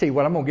 I tell you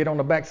what, I'm going to get on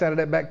the backside of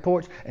that back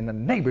porch, and the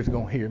neighbor's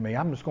going to hear me.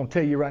 I'm just going to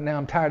tell you right now,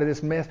 I'm tired of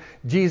this mess.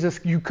 Jesus,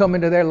 you come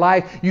into their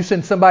life. You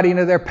send somebody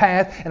into their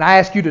path, and I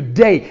ask you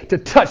today to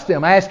touch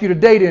them. I ask you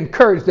today to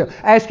encourage them.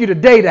 I ask you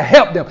today to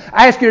help them.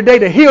 I ask you today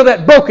to heal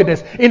that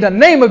brokenness in the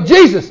name of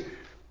Jesus.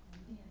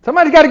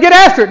 Somebody's got to get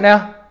after it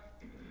now.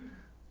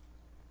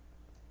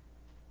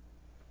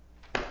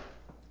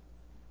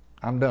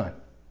 I'm done.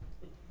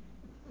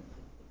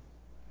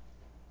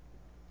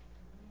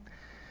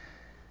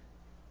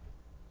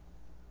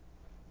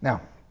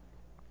 Now,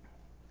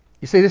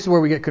 you see, this is where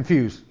we get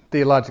confused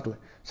theologically.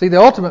 See, the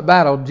ultimate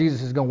battle,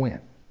 Jesus is going to win.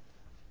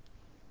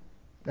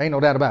 There ain't no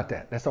doubt about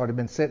that. That's already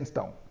been set in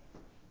stone.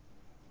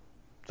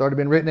 It's already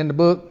been written in the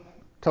book,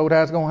 told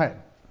how it's going to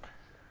happen.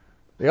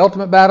 The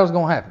ultimate battle is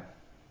going to happen.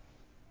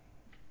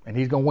 And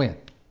he's going to win.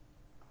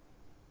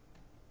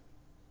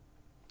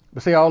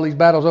 But see all these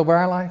battles over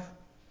our life?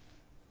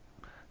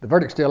 The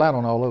verdict's still out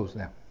on all those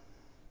now.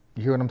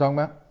 You hear what I'm talking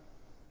about?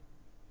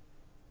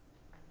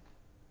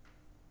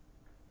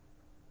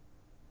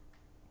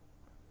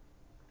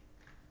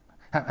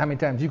 How many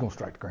times are you going to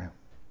strike the ground?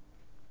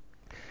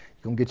 You're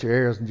going to get your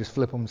arrows and just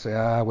flip them and say,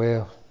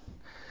 well,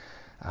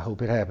 I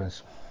hope it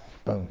happens.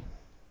 Boom.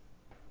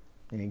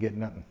 You ain't getting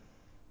nothing.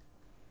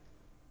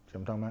 See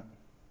what I'm talking about?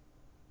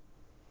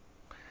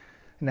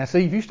 Now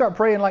see, if you start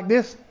praying like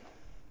this,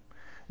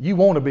 you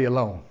want to be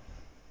alone.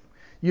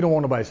 You don't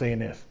want nobody saying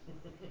this.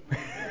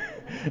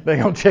 They're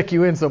going to check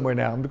you in somewhere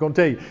now. I'm going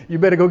to tell you, you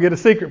better go get a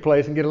secret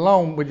place and get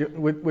alone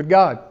with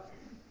God.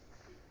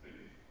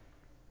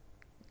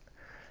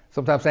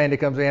 Sometimes Sandy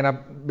comes in, I'll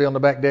be on the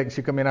back deck, and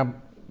she'll come in,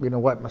 I'm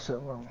wipe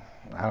myself. Well,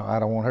 I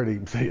don't want her to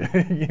even see it,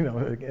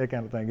 that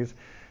kind of thing.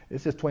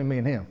 It's just between me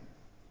and him.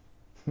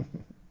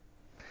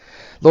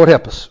 Lord,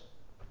 help us.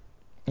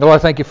 Lord, I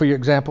thank you for your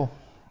example.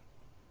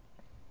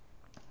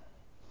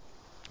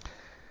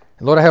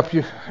 And Lord, I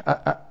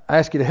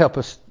ask you to help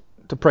us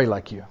to pray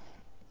like you.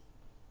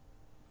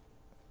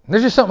 And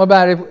there's just something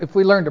about it. If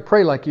we learn to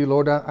pray like you,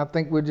 Lord, I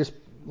think we'll just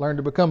learn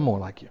to become more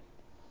like you.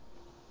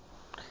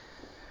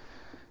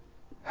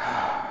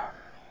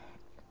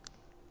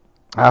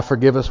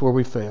 Forgive us where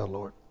we fail,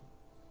 Lord.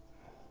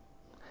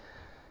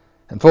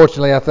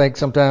 Unfortunately, I think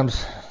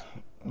sometimes,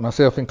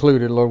 myself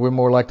included, Lord, we're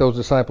more like those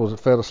disciples that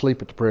fell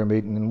asleep at the prayer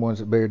meeting than the ones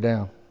that bear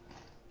down.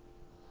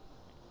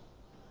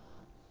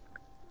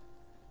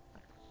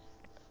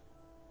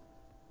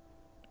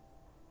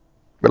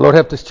 But Lord,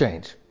 help this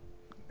change.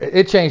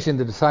 It changed in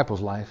the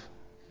disciples' life.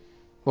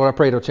 Lord, I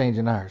pray it'll change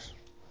in ours.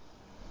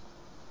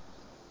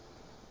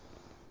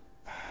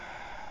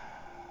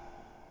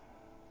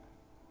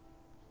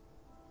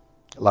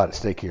 A lot at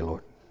stake here,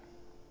 Lord.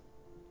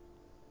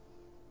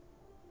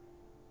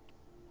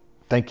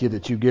 Thank you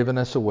that you've given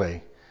us a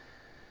way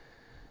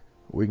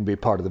we can be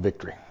part of the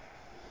victory.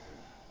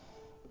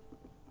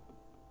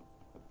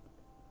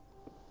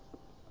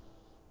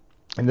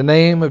 In the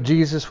name of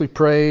Jesus we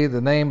pray,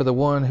 the name of the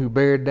one who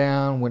bared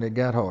down when it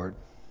got hard.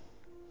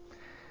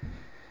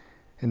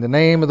 In the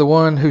name of the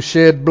one who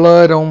shed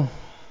blood on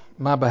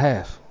my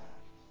behalf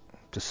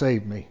to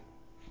save me.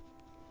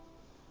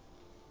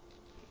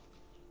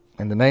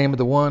 In the name of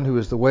the one who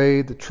is the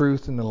way, the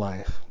truth, and the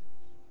life.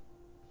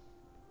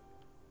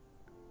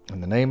 In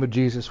the name of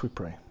Jesus we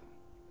pray.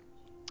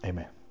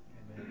 Amen.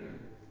 Amen.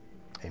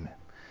 Amen.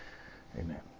 Amen.